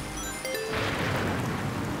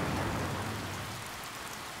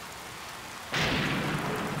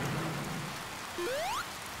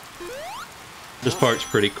 This part's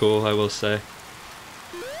pretty cool, I will say.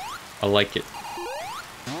 I like it.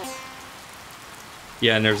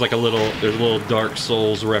 Yeah, and there's like there's a little Dark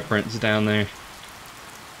Souls reference down there.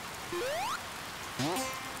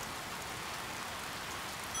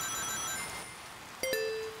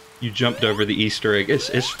 You jumped over the Easter egg. It's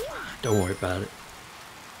fine. Don't worry about it.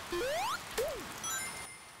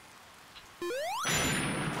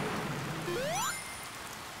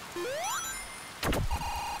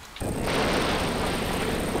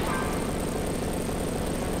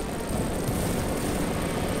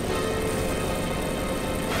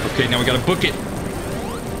 Okay, now we gotta book it.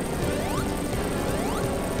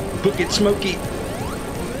 Book it, Smokey.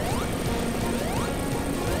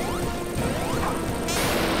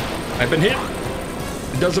 I've been hit.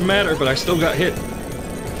 It doesn't matter, but I still got hit.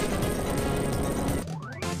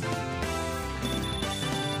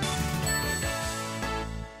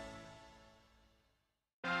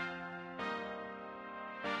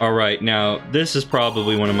 Alright, now, this is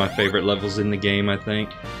probably one of my favorite levels in the game, I think.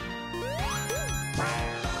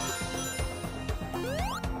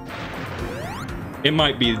 It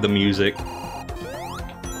might be the music.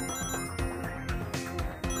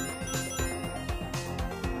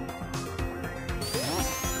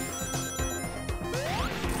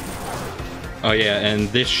 Oh yeah, and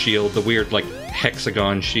this shield, the weird, like,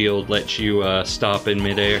 hexagon shield, lets you stop in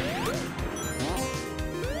midair.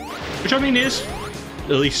 Which, I mean, is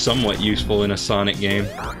at least somewhat useful in a Sonic game.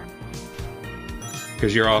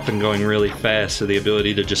 Because you're often going really fast, so the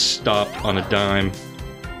ability to just stop on a dime.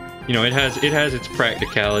 You know, it has its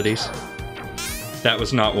practicalities. That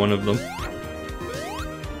was not one of them.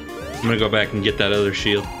 I'm gonna go back and get that other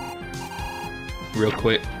shield. Real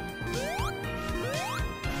quick.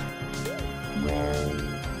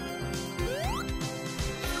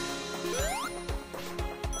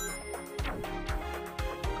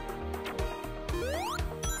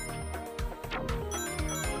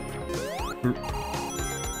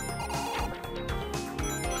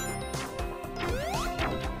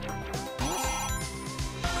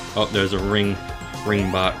 Oh, there's a ring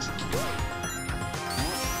box.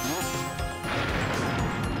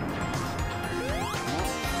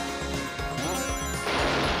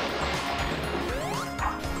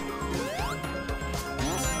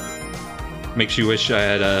 Makes you wish I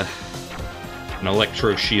had an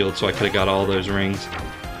electro shield so I could have got all those rings.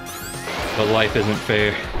 But life isn't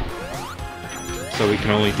fair. So we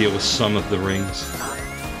can only deal with some of the rings.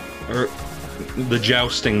 Or the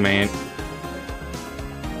jousting man.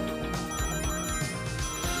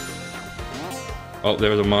 Oh,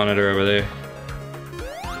 there was a monitor over there.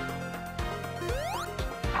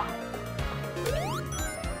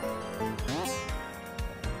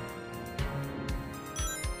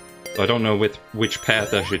 So I don't know which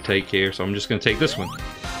path I should take here, so I'm just gonna take this one.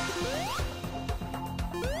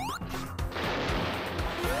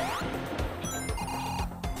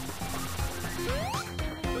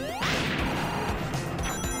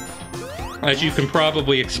 As you can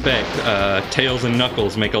probably expect, Tails and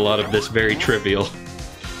Knuckles make a lot of this very trivial.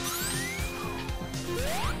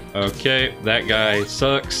 Okay, that guy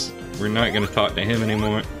sucks. We're not gonna talk to him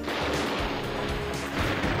anymore.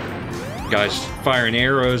 Guy's firing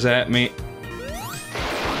arrows at me.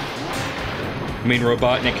 I mean,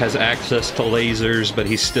 Robotnik has access to lasers, but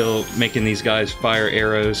he's still making these guys fire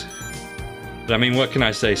arrows. But I mean, what can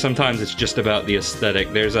I say? Sometimes it's just about the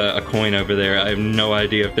aesthetic. There's a coin over there. I have no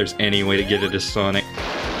idea if there's any way to get it as Sonic.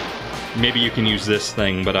 Maybe you can use this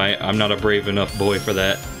thing, but I'm not a brave enough boy for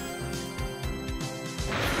that.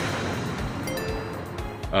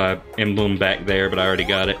 Emblem back there, but I already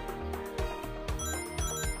got it.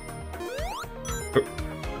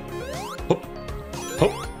 Hop.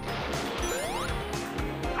 Hop.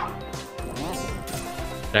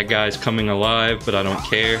 That guy's coming alive, but I don't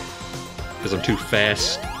care. Because I'm too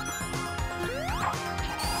fast.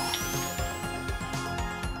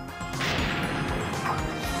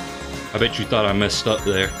 I bet you thought I messed up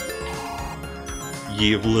there.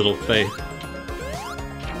 Ye of little faith.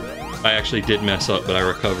 I actually did mess up, but I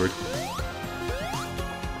recovered.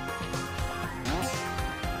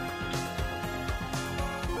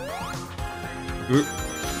 Oop.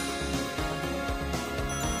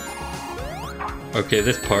 Okay,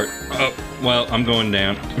 this part. Oh, well, I'm going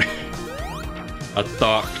down. I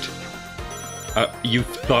thawked. You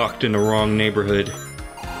thawked in the wrong neighborhood.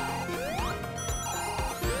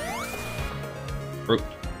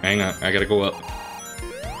 Hang on, I gotta go up.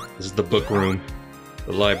 This is the book room.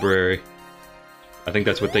 The library. I think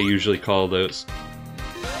that's what they usually call those.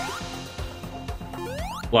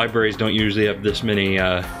 Libraries don't usually have this many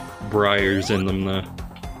briars in them, though.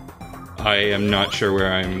 I am not sure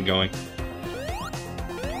where I'm going.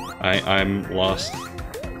 I'm lost.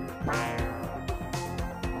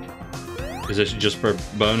 Is this just for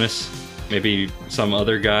bonus? Maybe some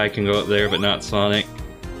other guy can go up there, but not Sonic.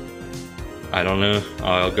 I don't know.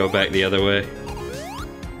 I'll go back the other way.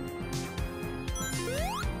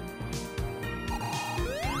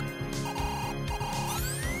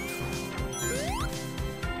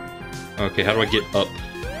 Okay, how do I get up?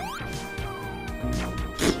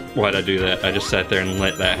 Why'd I do that? I just sat there and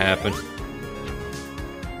let that happen.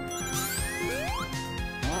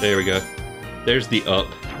 There we go. There's the up.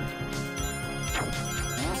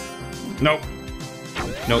 Nope.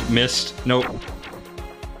 Nope, missed. Nope.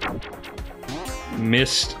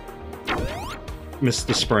 Missed. Missed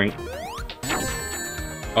the spring.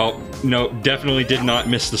 Oh, no, definitely did not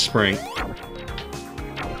miss the spring.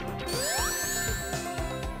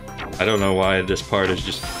 I don't know why this part is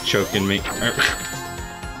just choking me.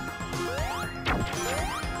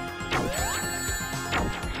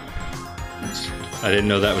 I didn't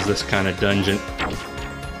know that was this kind of dungeon.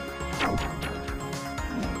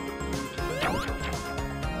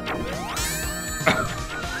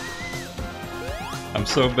 I'm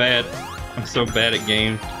so bad. I'm so bad at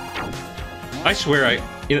games. I swear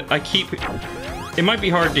I keep... It might be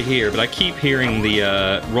hard to hear, but I keep hearing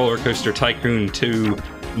the Roller Coaster Tycoon 2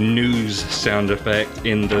 news sound effect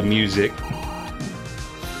in the music.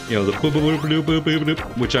 You know, the boop boop boop boop boop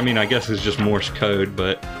boop, which I mean I guess is just Morse code,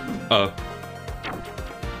 but I'm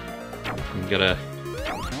gotta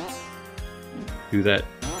do that.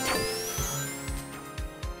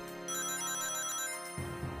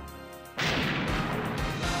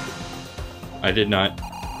 I did not.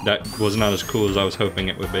 That was not as cool as I was hoping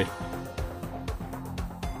it would be.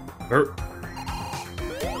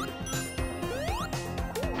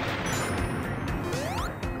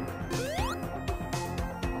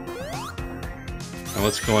 Now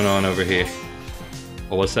what's going on over here?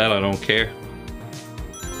 Well, what's that? I don't care.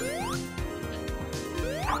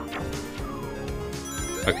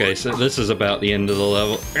 Okay, so this is about the end of the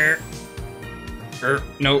level.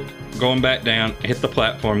 Nope. Going back down. Hit the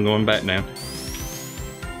platform, going back down.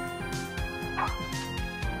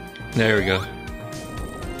 There we go.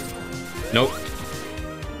 Nope.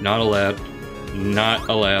 Not allowed. Not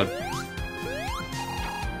allowed.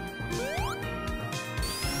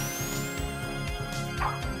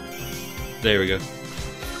 There we go.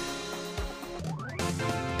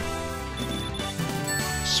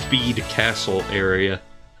 Speed Castle area.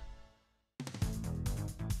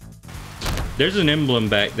 There's an emblem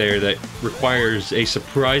back there that requires a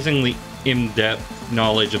surprisingly in-depth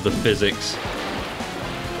knowledge of the physics.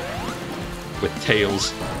 With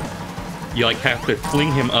Tails. You like have to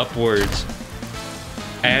fling him upwards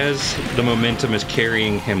as the momentum is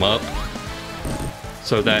carrying him up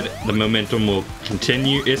so that the momentum will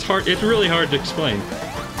continue. It's hard, it's really hard to explain.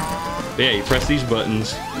 But yeah, you press these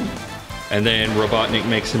buttons and then Robotnik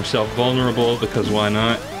makes himself vulnerable because why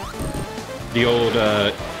not? The old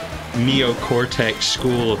Neo Cortex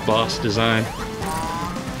school of boss design.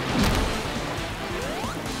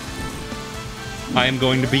 I am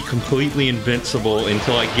going to be completely invincible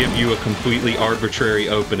until I give you a completely arbitrary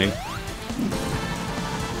opening.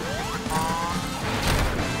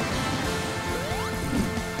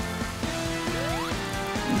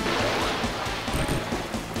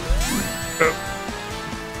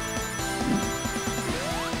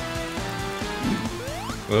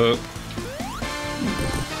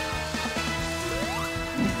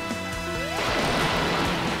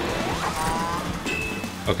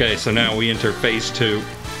 Okay, so now we enter phase 2.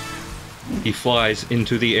 He flies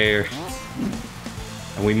into the air,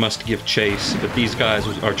 and we must give chase, but these guys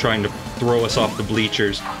are trying to throw us off the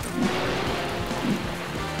bleachers.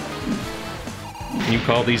 Can you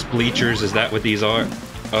call these bleachers? Is that what these are?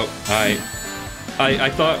 Oh, I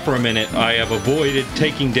thought for a minute I have avoided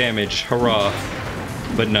taking damage, hurrah,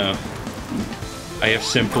 but no. I have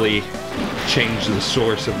simply changed the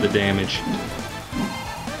source of the damage.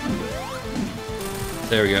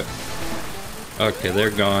 There we go. Okay,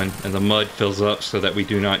 they're gone, and the mud fills up so that we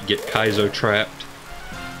do not get Kaizo trapped.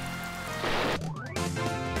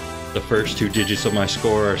 The first 2 digits of my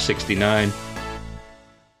score are 69.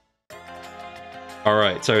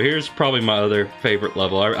 Alright, so here's probably my other favorite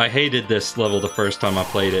level. I hated this level the first time I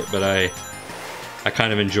played it, but I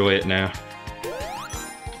kind of enjoy it now.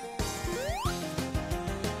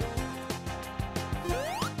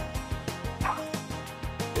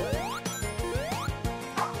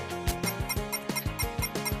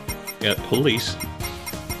 Got police.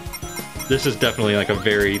 This is definitely like a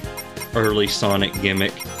very early Sonic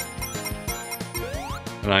gimmick,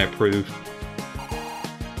 and I approve.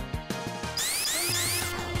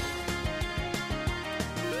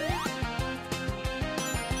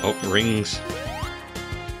 Oh, rings.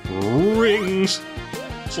 Rings!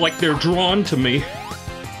 It's like they're drawn to me.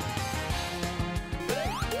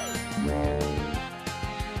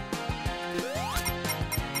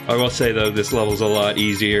 I will say though, this level's a lot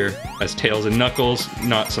easier as Tails and Knuckles.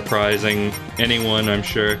 Not surprising anyone, I'm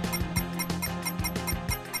sure.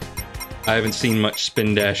 I haven't seen much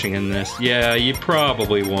spin dashing in this. Yeah, you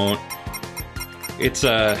probably won't. It's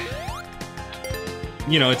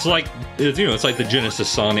you know, it's like the Genesis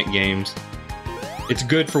Sonic games. It's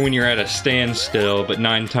good for when you're at a standstill, but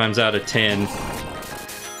 9 times out of 10,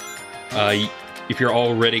 if you're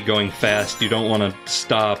already going fast, you don't want to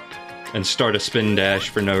stop and start a spin dash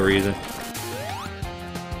for no reason.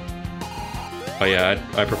 Oh yeah,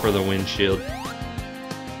 I prefer the windshield.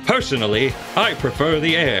 Personally, I prefer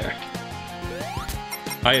the air.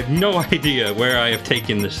 I have no idea where I have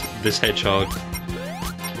taken this hedgehog.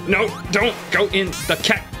 No, don't go in the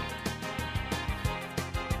cat.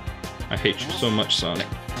 I hate you so much, Sonic.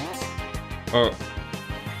 Oh.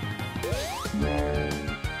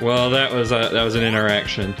 Well, that was an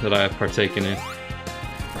interaction that I have partaken in.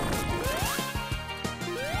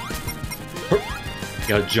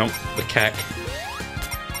 Gotta jump the cack.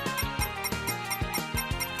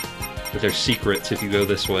 But there's secrets if you go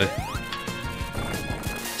this way.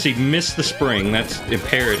 See, miss the spring. That's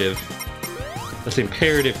imperative. That's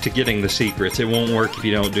imperative to getting the secrets. It won't work if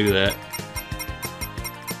you don't do that.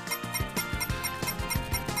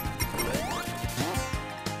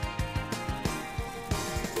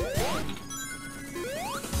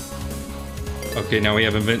 Okay, now we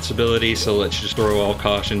have invincibility, so let's just throw all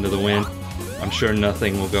caution to the wind. I'm sure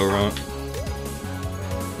nothing will go wrong.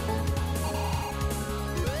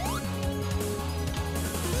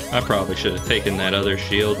 I probably should have taken that other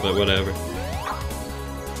shield, but whatever.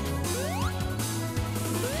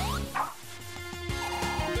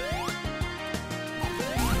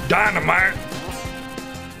 Dynamite!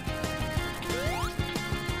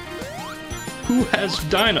 Who has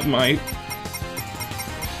dynamite?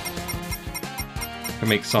 I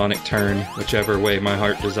make Sonic turn whichever way my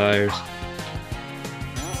heart desires.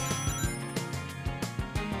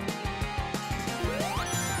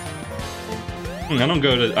 I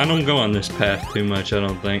don't go on this path too much, I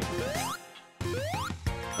don't think.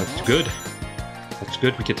 That's good. That's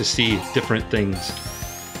good, we get to see different things.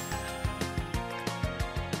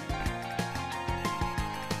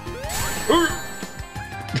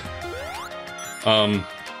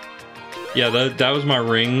 Yeah, that was my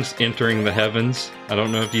rings entering the heavens. I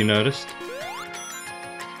don't know if you noticed.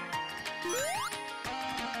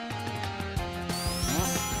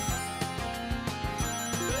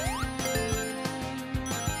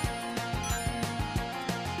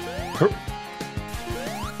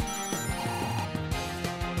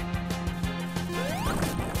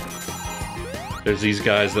 There's these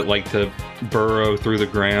guys that like to burrow through the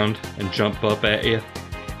ground and jump up at you.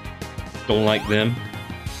 Don't like them.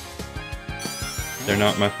 They're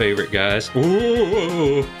not my favorite guys.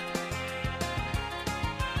 Ooh!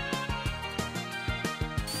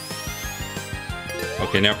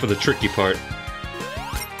 Okay, now for the tricky part.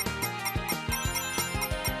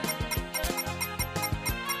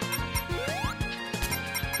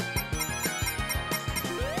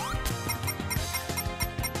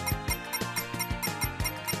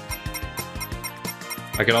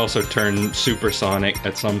 I could also turn supersonic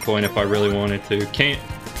at some point if I really wanted to. Can't.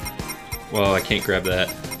 Well, I can't grab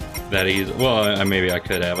that easy. Well, maybe I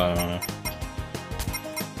could have. I don't know.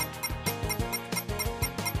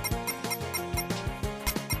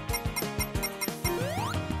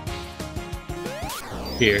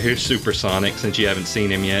 Here's supersonic since you haven't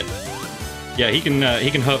seen him yet. Yeah, he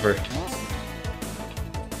can hover.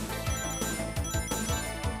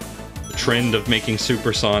 Trend of making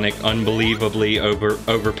supersonic unbelievably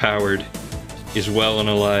overpowered is well and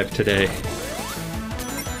alive today.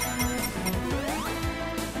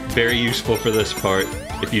 Very useful for this part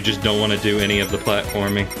if you just don't want to do any of the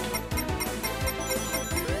platforming.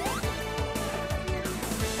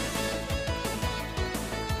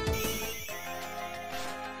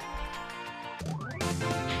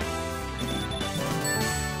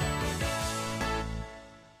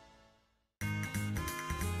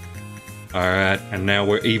 Alright, and now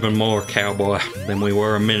we're even more cowboy than we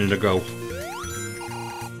were a minute ago.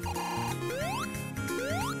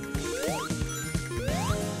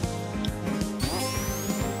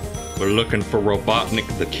 We're looking for Robotnik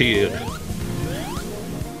the Kid.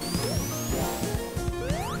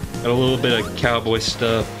 Got a little bit of cowboy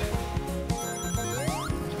stuff.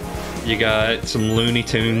 You got some Looney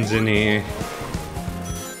Tunes in here.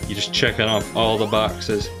 You just checking off all the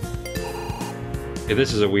boxes. Okay,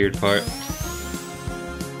 this is a weird part.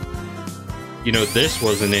 You know, this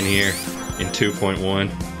wasn't in here in 2.1.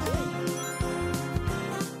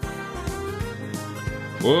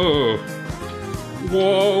 Whoa.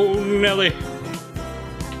 Whoa, Nelly.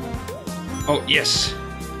 Oh, yes.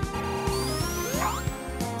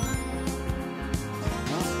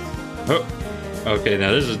 Oh. Okay,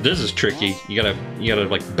 now this is tricky. You gotta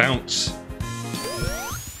like bounce.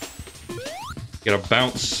 You gotta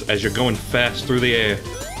bounce as you're going fast through the air.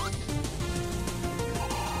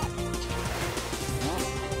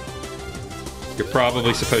 You're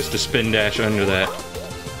probably supposed to spin dash under that.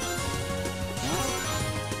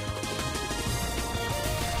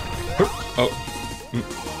 Oh.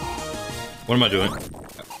 What am I doing?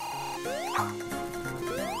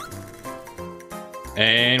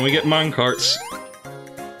 And we get minecarts.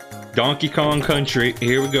 Donkey Kong Country.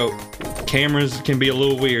 Here we go. Cameras can be a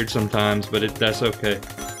little weird sometimes, but that's okay.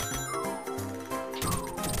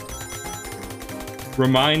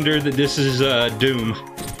 Reminder that this is Doom.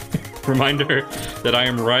 Reminder that I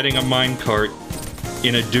am riding a minecart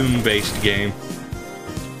in a Doom-based game.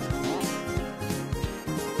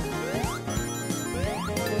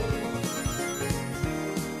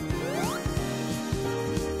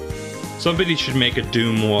 Somebody should make a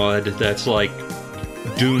Doom WOD that's like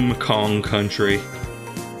Doom Kong Country.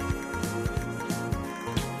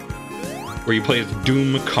 Where you play as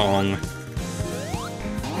Doom Kong.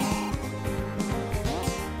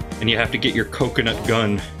 And you have to get your coconut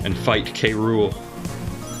gun and fight K. Rool,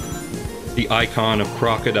 the icon of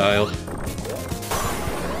crocodile.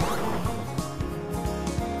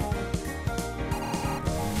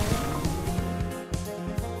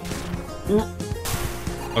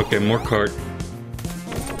 Okay, more cart.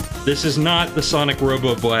 This is not the Sonic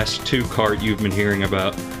Robo Blast 2 cart you've been hearing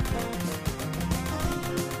about.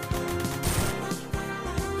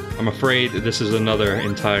 I'm afraid that this is another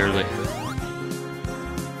entirely.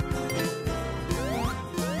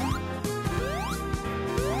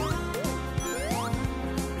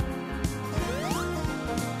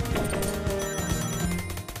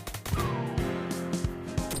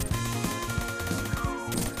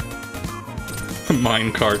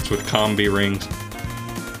 Mine carts with combi rings.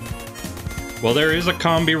 Well, there is a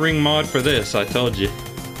combi ring mod for this, I told you.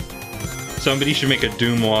 Somebody should make a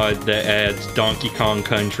Doom WOD that adds Donkey Kong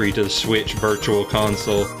Country to the Switch Virtual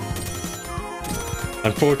Console.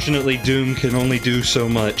 Unfortunately, Doom can only do so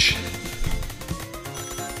much.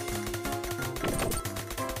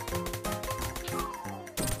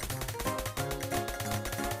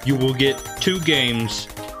 You will get 2 games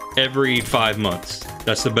every 5 months.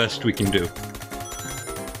 That's the best we can do.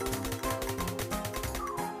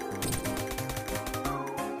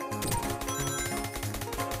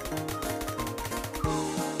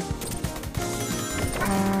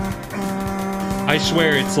 I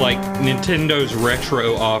swear it's like Nintendo's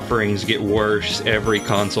retro offerings get worse every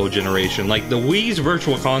console generation. Like, the Wii's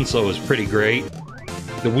Virtual Console was pretty great.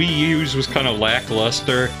 The Wii U's was kind of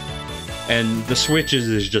lackluster. And the Switch's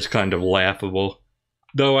is just kind of laughable.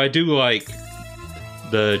 Though I do like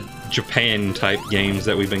the Japan-type games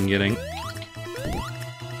that we've been getting.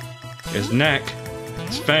 There's Knack.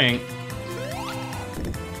 It's Fang.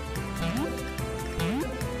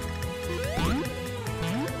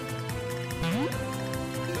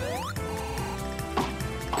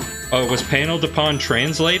 Oh, was Paneled Upon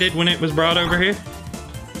translated when it was brought over here?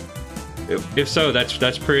 If so, that's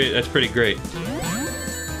pretty great.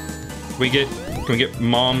 Can we get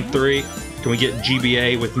Mom 3? Can we get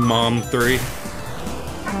GBA with Mom 3?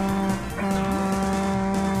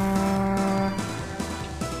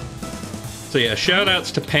 So yeah,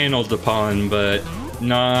 shoutouts to Paneled Upon, but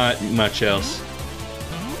not much else.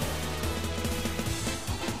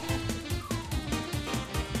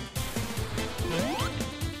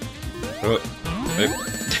 Oh.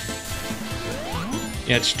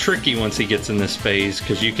 Yeah, it's tricky once he gets in this phase,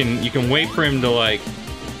 because you can wait for him to like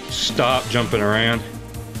stop jumping around,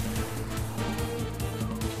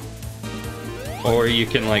 or you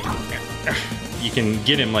can like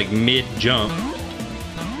get him like mid jump.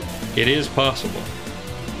 It is possible.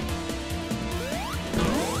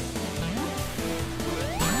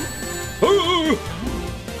 Ooh!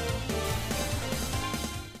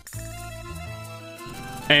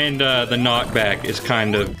 And the knockback is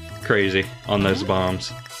kind of crazy on those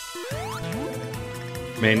bombs.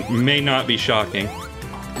 May not be shocking.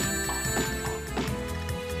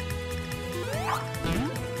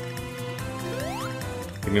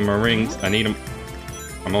 Give me my rings. I need them.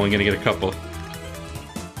 I'm only gonna get a couple.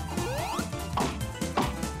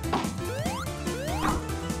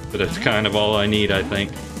 But that's kind of all I need, I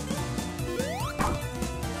think.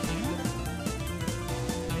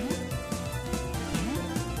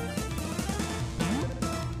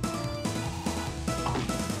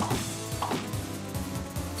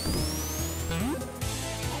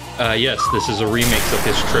 Yes, this is a remix of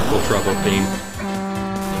his Triple Trouble theme.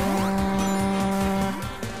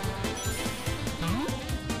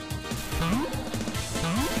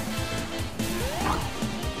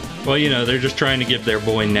 Well, you know, they're just trying to give their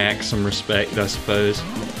boy Knack some respect, I suppose.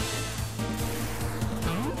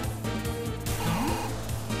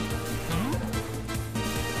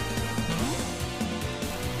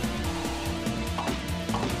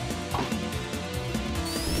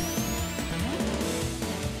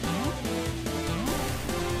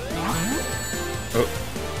 Oh.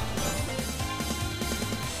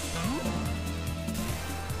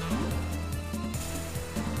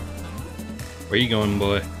 Where you going,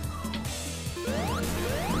 boy?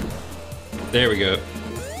 There we go.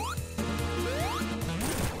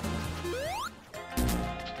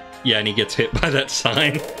 Yeah, and he gets hit by that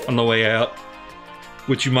sign on the way out,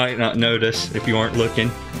 which you might not notice if you aren't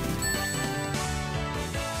looking.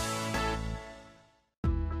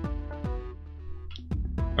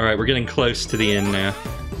 Alright, we're getting close to the end now.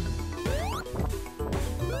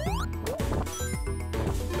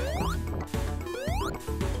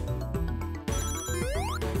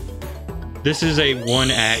 This is a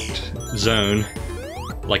one-act zone,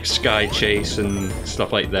 like Sky Chase and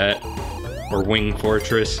stuff like that, or Wing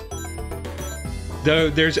Fortress. Though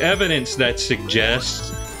there's evidence that suggests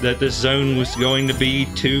that this zone was going to be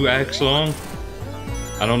 2 acts long.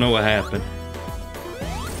 I don't know what happened.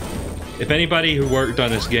 If anybody who worked on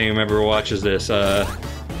this game ever watches this,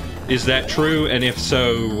 is that true? And if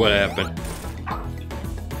so, what happened?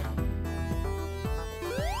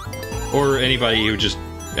 Or anybody who just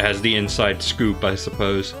has the inside scoop, I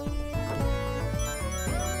suppose.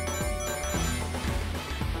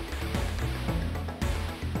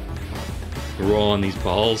 Roll on these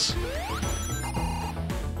balls.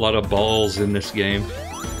 A lot of balls in this game.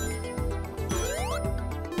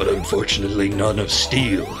 But unfortunately none of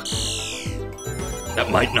steel. That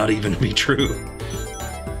might not even be true.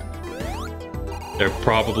 There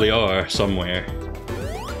probably are, somewhere.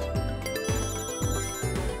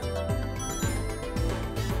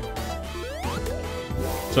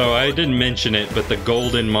 So I didn't mention it, but the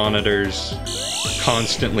golden monitors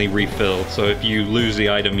constantly refill. So if you lose the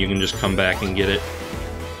item, you can just come back and get it.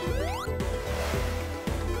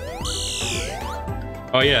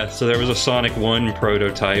 Oh yeah, so there was a Sonic 1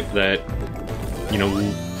 prototype that, you know,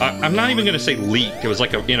 I'm not even gonna say leaked. It was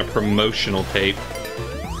like in a promotional tape.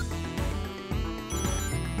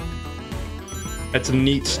 Had some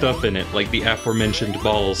neat stuff in it, like the aforementioned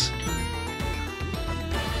balls.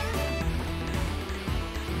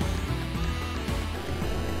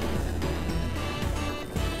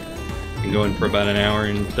 Been going for about an hour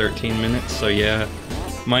and 13 minutes, so yeah.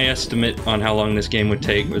 My estimate on how long this game would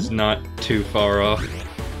take was not too far off.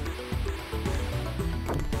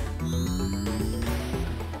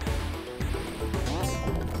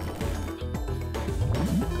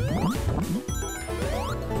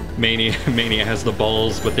 Mania has the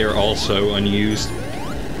balls, but they're also unused.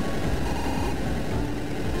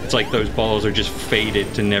 It's like those balls are just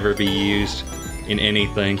fated to never be used in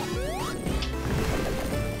anything.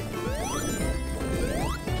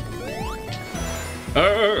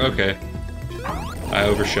 Oh, okay. I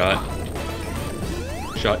overshot.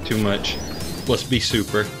 Shot too much. Let's be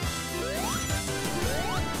super.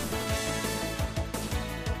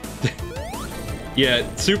 Yeah,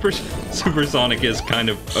 Super Sonic is kind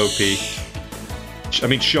of OP. I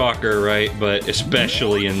mean, shocker, right? But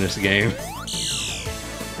especially in this game.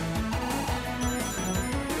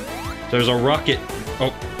 There's a rocket.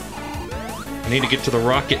 Oh. I need to get to the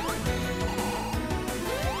rocket.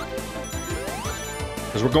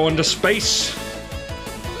 Because we're going to space.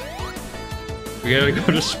 We gotta go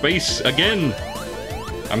to space again.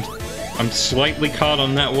 I'm slightly caught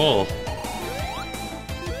on that wall.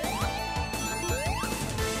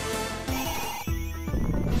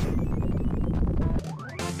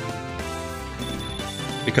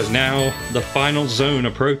 Because now the final zone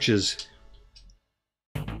approaches.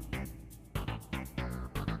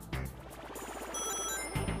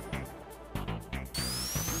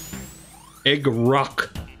 Egg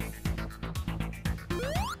Rock.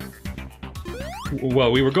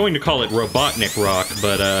 Well, we were going to call it Robotnik Rock,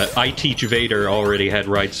 but I Teach Vader already had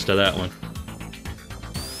rights to that one.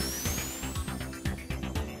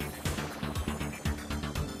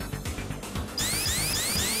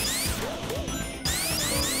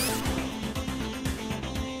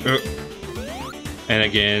 And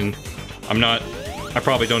again, I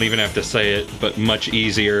probably don't even have to say it, but much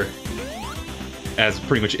easier as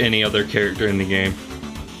pretty much any other character in the game.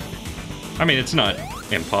 I mean, it's not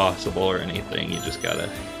impossible or anything, you just gotta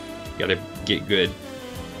get good.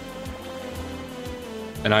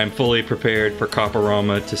 And I'm fully prepared for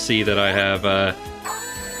Copperama to see that I have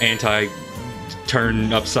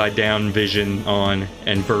anti-turn upside down vision on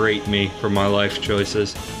and berate me for my life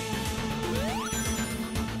choices.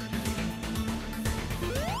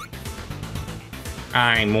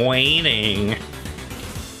 I'm waiting.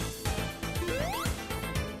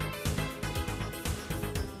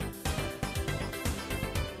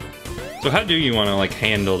 So how do you want to, like,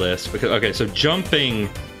 handle this? Because, okay, so jumping...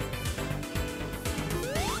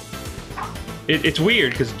 It's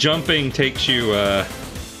weird, because jumping takes you,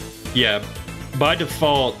 yeah, by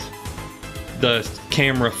default, the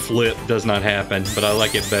camera flip does not happen, but I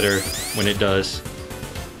like it better when it does.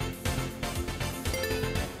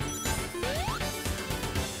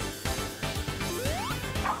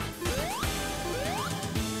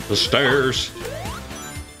 The stairs.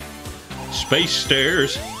 Space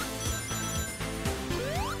stairs.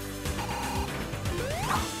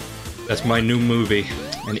 That's my new movie,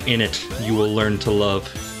 and in it, you will learn to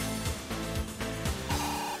love.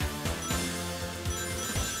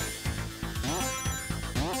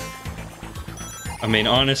 I mean,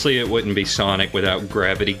 honestly, it wouldn't be Sonic without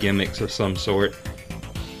gravity gimmicks of some sort.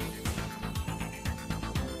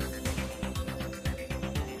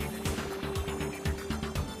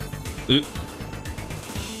 Oop.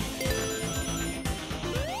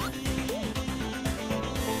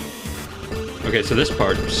 Okay, so this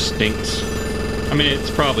part stinks. I mean,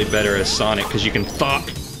 it's probably better as Sonic, because you can thok.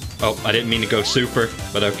 Oh, I didn't mean to go super,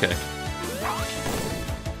 but okay.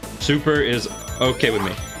 Super is okay with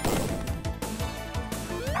me.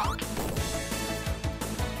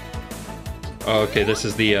 Okay, this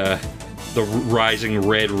is the rising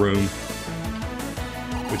red room,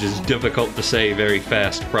 which is difficult to say very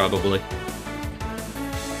fast, probably.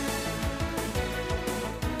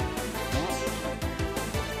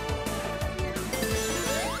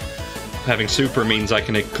 Having super means I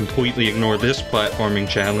can completely ignore this platforming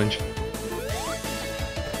challenge.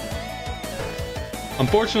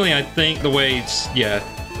 Unfortunately, I think the way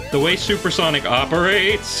the way Supersonic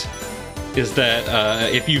operates is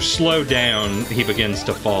that if you slow down, he begins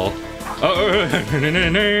to fall. Oh,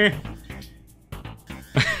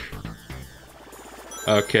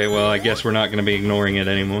 okay, well, I guess we're not going to be ignoring it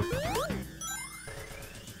anymore.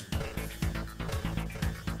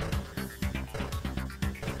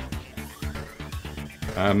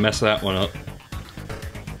 I messed that one up.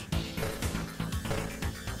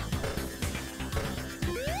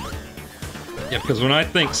 Yeah, because when I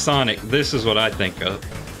think Sonic, this is what I think of.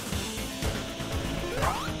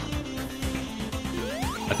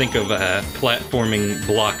 I think of a platforming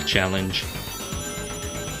block challenge.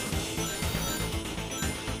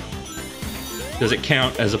 Does it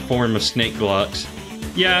count as a form of snake blocks?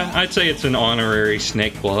 Yeah, I'd say it's an honorary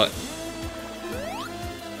snake block.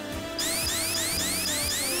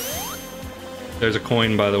 There's a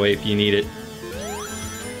coin, by the way, if you need it.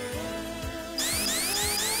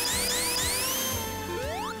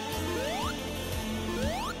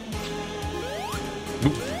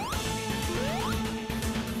 Oop.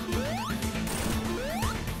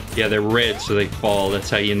 Yeah, they're red, so they fall. That's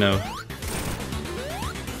how you know.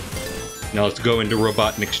 Now let's go into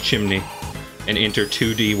Robotnik's chimney and enter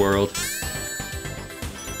 2D world.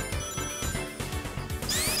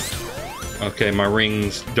 Okay, my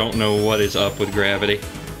rings don't know what is up with gravity.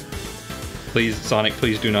 Please, Sonic,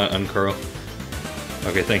 please do not uncurl.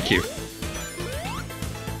 Okay, thank you.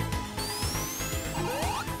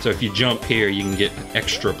 So if you jump here, you can get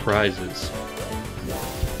extra prizes.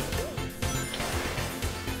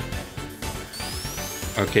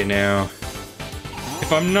 Okay, now,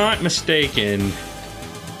 if I'm not mistaken,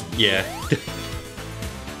 yeah.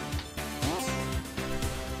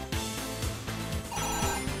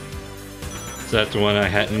 So that's the one I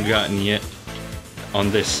hadn't gotten yet on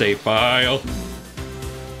this save file.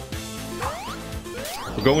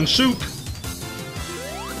 We're going soup.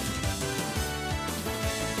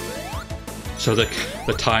 So the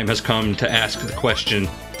time has come to ask the question,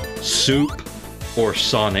 soup or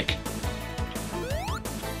Sonic?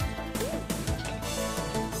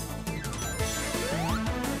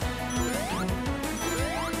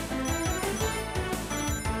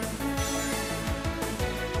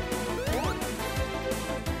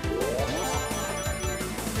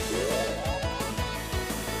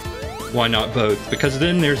 Why not both? Because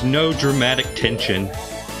then there's no dramatic tension.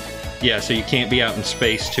 Yeah, so you can't be out in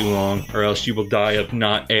space too long, or else you will die of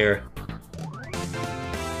not air.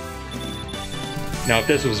 Now, if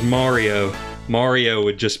this was Mario, Mario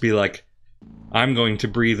would just be like, I'm going to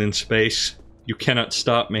breathe in space. You cannot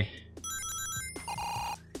stop me.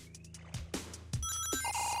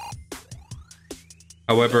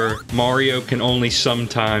 However, Mario can only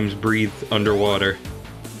sometimes breathe underwater.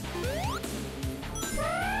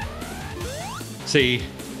 See,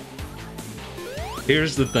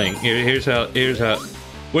 here's the thing. Here's how.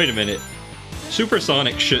 Wait a minute.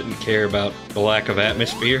 Supersonic shouldn't care about the lack of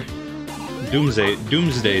atmosphere.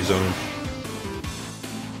 Doomsday Zone.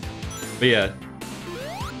 But yeah,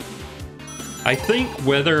 I think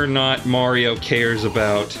whether or not Mario cares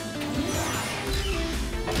about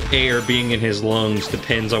air being in his lungs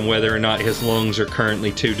depends on whether or not his lungs are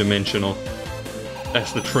currently two-dimensional.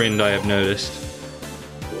 That's the trend I have noticed.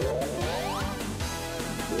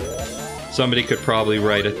 Somebody could probably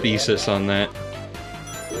write a thesis on that.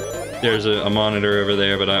 There's a monitor over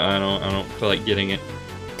there, but I don't feel like getting it.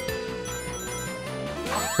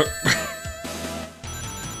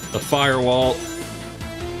 The firewall.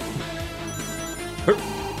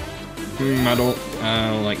 I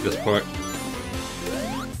don't like this part.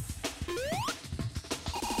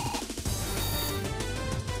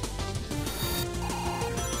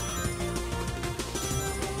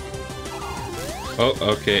 Oh,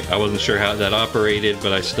 okay. I wasn't sure how that operated,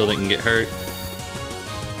 but I still didn't get hurt.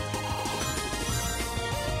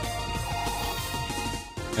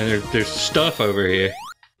 And there's stuff over here.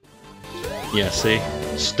 Yeah, see?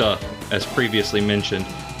 Stuff, as previously mentioned.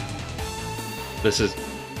 This is...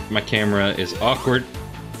 My camera is awkward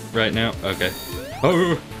right now. Okay.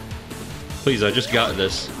 Oh! Please, I just got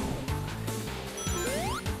this.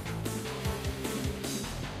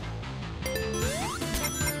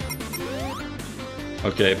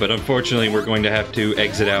 Okay, but unfortunately we're going to have to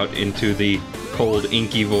exit out into the cold,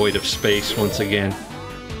 inky void of space once again.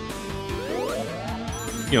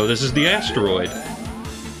 You know, this is the asteroid.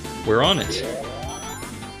 We're on it.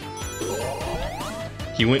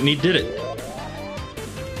 He went and he did it.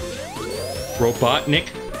 Robotnik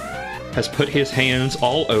has put his hands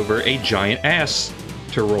all over a giant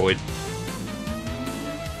asteroid.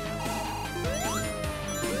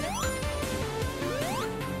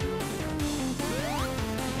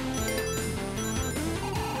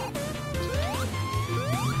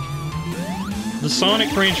 The Sonic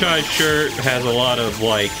franchise sure has a lot of,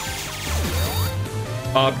 like,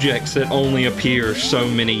 objects that only appear so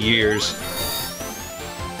many years.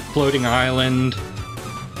 Floating Island,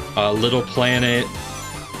 Little Planet,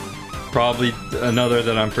 probably another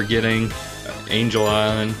that I'm forgetting, Angel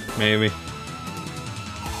Island, maybe.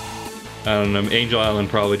 I don't know, Angel Island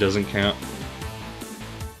probably doesn't count.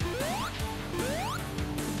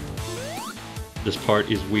 This part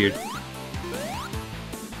is weird.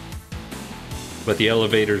 But the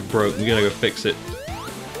elevator's broke. We gotta go fix it.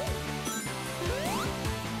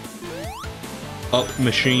 Up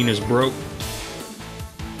machine is broke.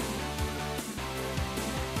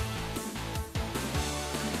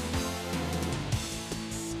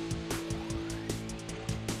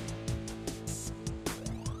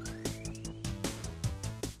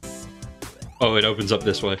 Oh, it opens up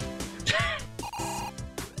this way.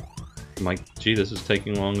 I'm like, gee, this is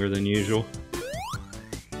taking longer than usual.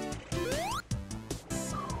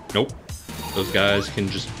 Nope. Those guys can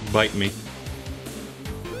just bite me.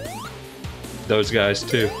 Those guys,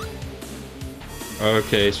 too.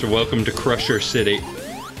 Okay, so welcome to Crusher City.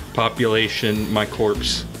 Population, my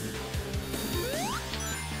corpse.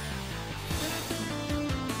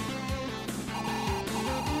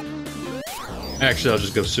 Actually, I'll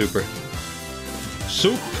just go super.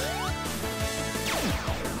 Soup!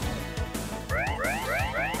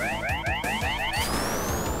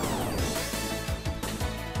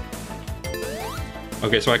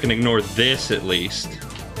 Okay, so I can ignore this at least.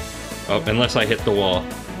 Oh, unless I hit the wall.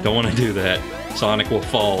 Don't want to do that. Sonic will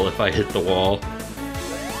fall if I hit the wall.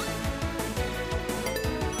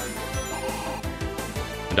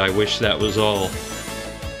 And I wish that was all.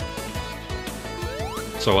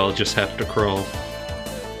 So I'll just have to crawl.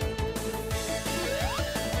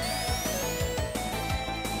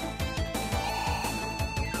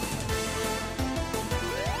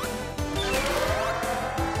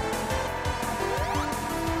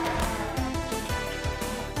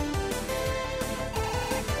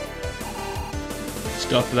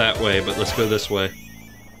 Stuff that way, but let's go this way.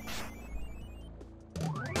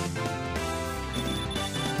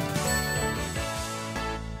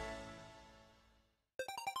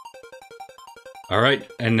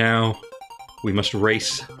 Alright, and now we must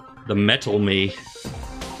race the Metal Me.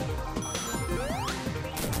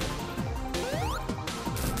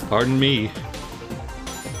 Pardon me.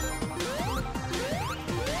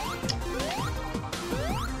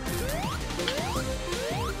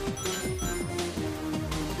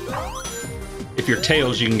 If you're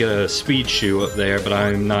Tails, you can get a speed shoe up there, but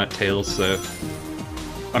I'm not Tails, so...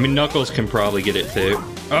 I mean, Knuckles can probably get it too.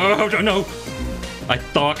 Oh, no! I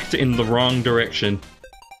thought in the wrong direction.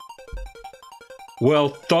 Well,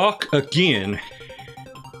 thought again.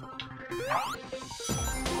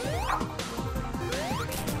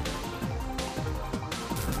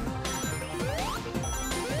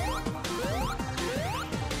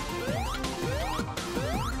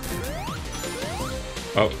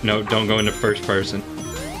 Oh, no, don't go into first person.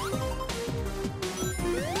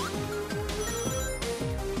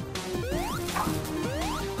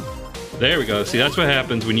 There we go. See, that's what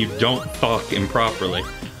happens when you don't talk improperly.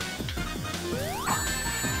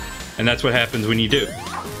 And that's what happens when you do.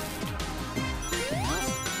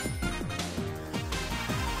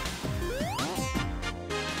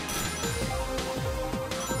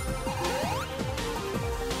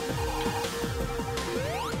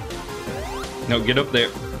 No, get up there.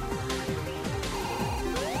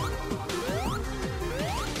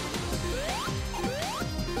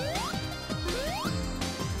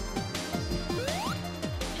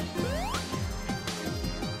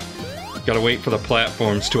 Gotta wait for the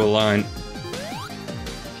platforms to align.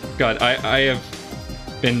 God, I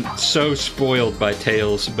have been so spoiled by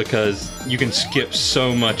Tails because you can skip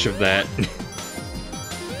so much of that.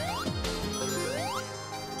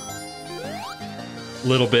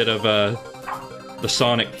 Little bit of the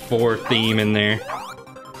Sonic 4 theme in there.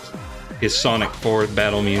 His Sonic 4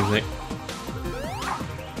 battle music.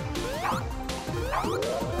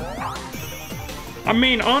 I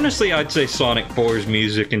mean, honestly, I'd say Sonic 4's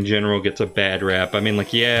music in general gets a bad rap. I mean,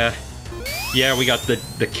 like, yeah, we got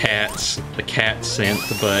the cat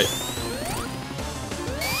synth, but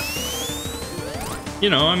you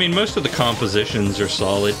know, I mean, most of the compositions are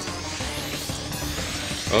solid.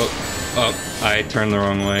 Oh, I turned the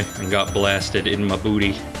wrong way and got blasted in my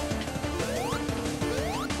booty.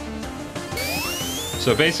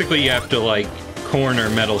 So basically, you have to like corner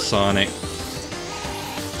Metal Sonic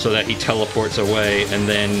so that he teleports away, and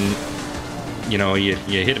then, you know, you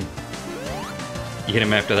hit him. You hit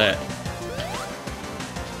him after that.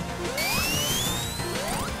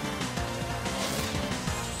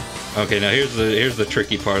 Okay, now here's the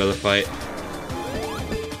tricky part of the fight.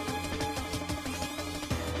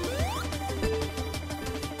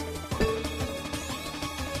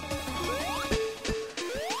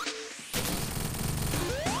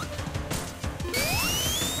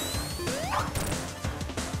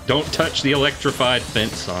 Don't touch the electrified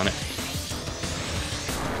fence on it.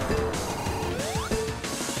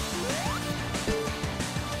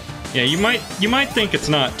 Yeah, you might think it's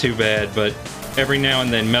not too bad, but every now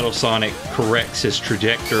and then Metal Sonic corrects his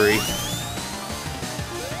trajectory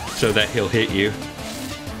so that he'll hit you.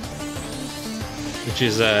 Which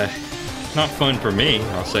is not fun for me,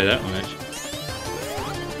 I'll say that much.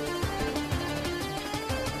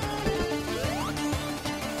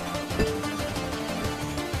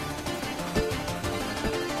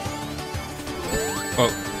 Oh,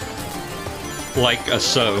 like a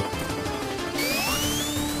so.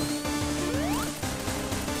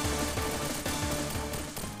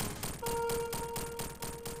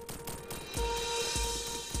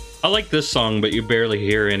 I like this song, but you barely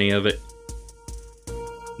hear any of it.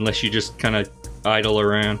 Unless you just kind of idle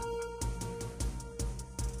around.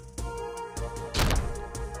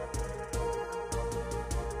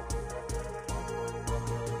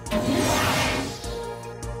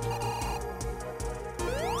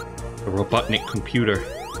 A Robotnik computer.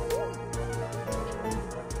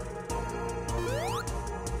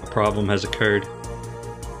 A problem has occurred.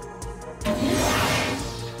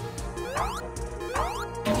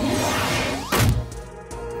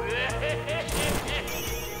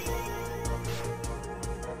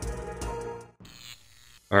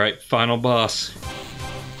 Alright, final boss.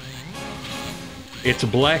 It's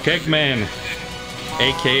Black Eggman,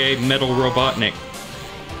 aka Metal Robotnik.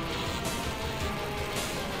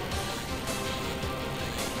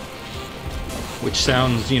 Which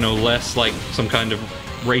sounds, you know, less like some kind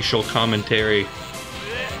of racial commentary.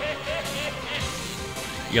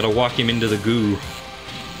 You gotta walk him into the goo.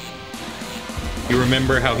 You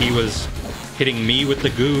remember how he was hitting me with the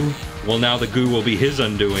goo? Well, now the goo will be his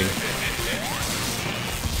undoing.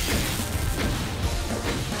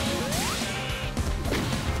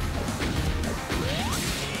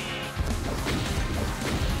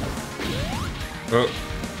 Oh,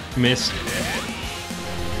 missed.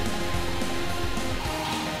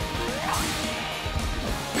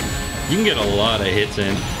 You can get a lot of hits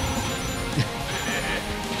in.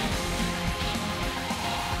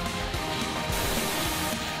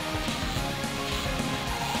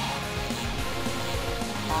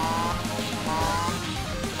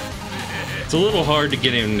 It's a little hard to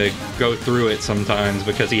get him to go through it sometimes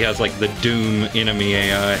because he has like the Doom enemy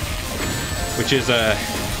AI, which is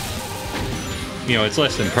you know, it's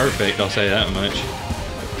less than perfect, I'll say that much.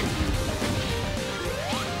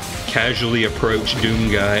 Casually approach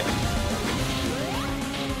Doom guy.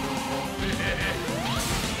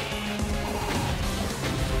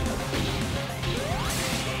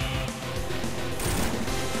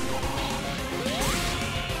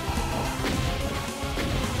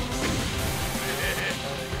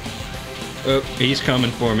 Oh, he's coming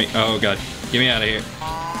for me. Oh god, get me out of here.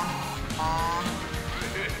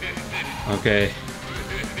 Okay.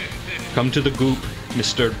 Come to the goop,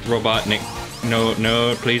 Mr. Robotnik. No,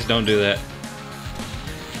 no, please don't do that.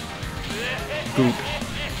 Goop.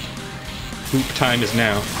 Goop time is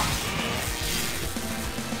now.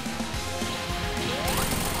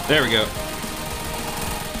 There we go.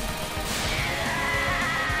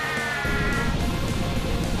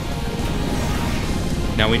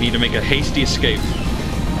 Now we need to make a hasty escape.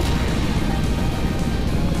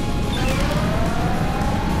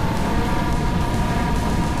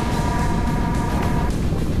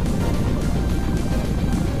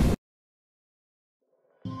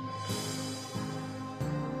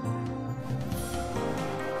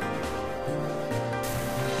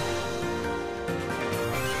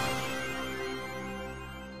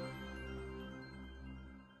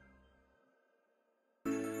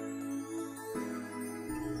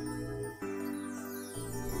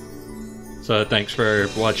 So thanks for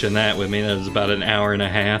watching that with me. That was about an hour and a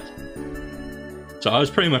half. So I was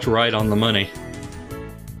pretty much right on the money.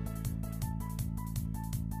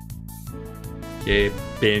 Gabe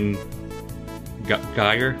Ben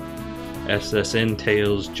Geiger, SSN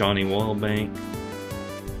Tails, Johnny Wallbank.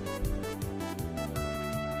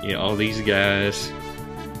 Yeah, all these guys.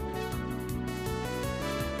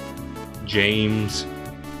 James.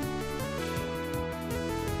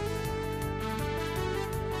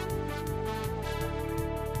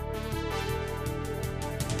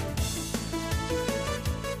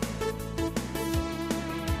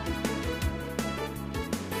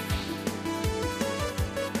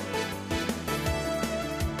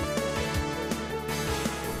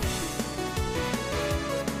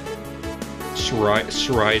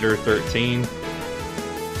 Ryder 13.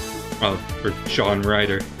 Oh, for Sean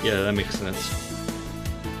Ryder. Yeah, that makes sense.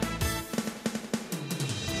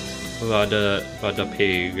 Vada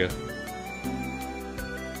Pig.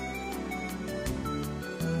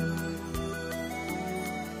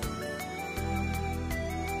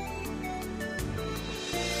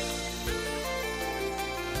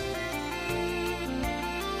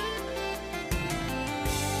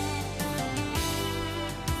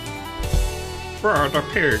 Vada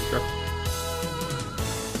Pig.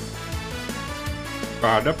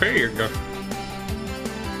 Vada Pig.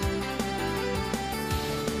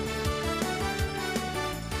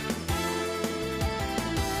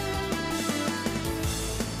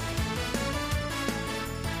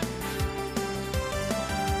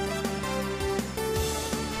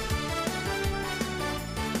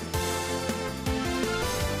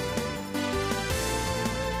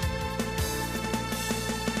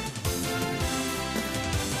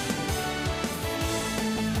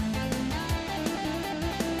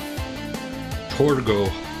 Torgo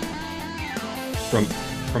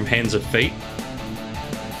from Hands of Fate.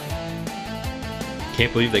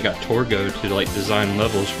 Can't believe they got Torgo to like design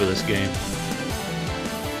levels for this game.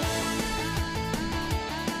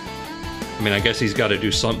 I mean, I guess he's got to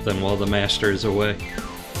do something while the master is away.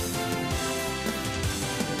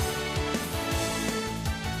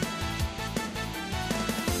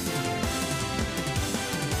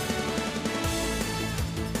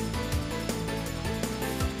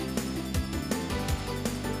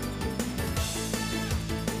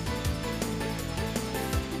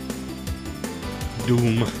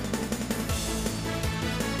 Doom.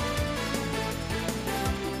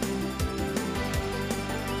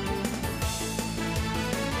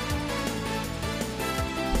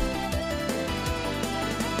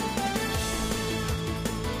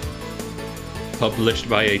 Published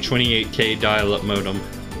by a 28K dial-up modem.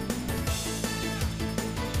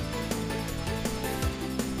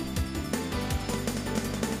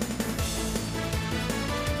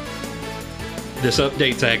 This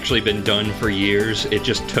update's actually been done for years. It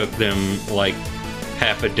just took them like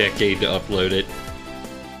half a decade to upload it.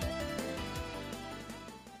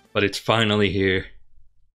 But it's finally here.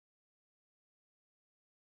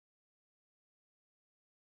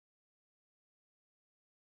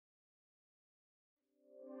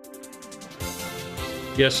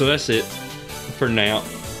 Yeah, so that's it for now.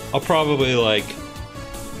 I'll probably like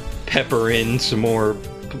pepper in some more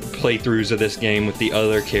playthroughs of this game with the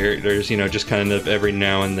other characters, you know, just kind of every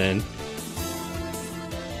now and then.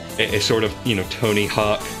 A sort of, you know, Tony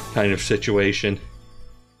Hawk kind of situation.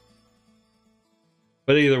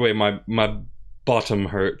 But either way, my bottom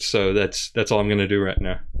hurts, so that's all I'm gonna do right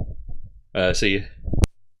now. See ya.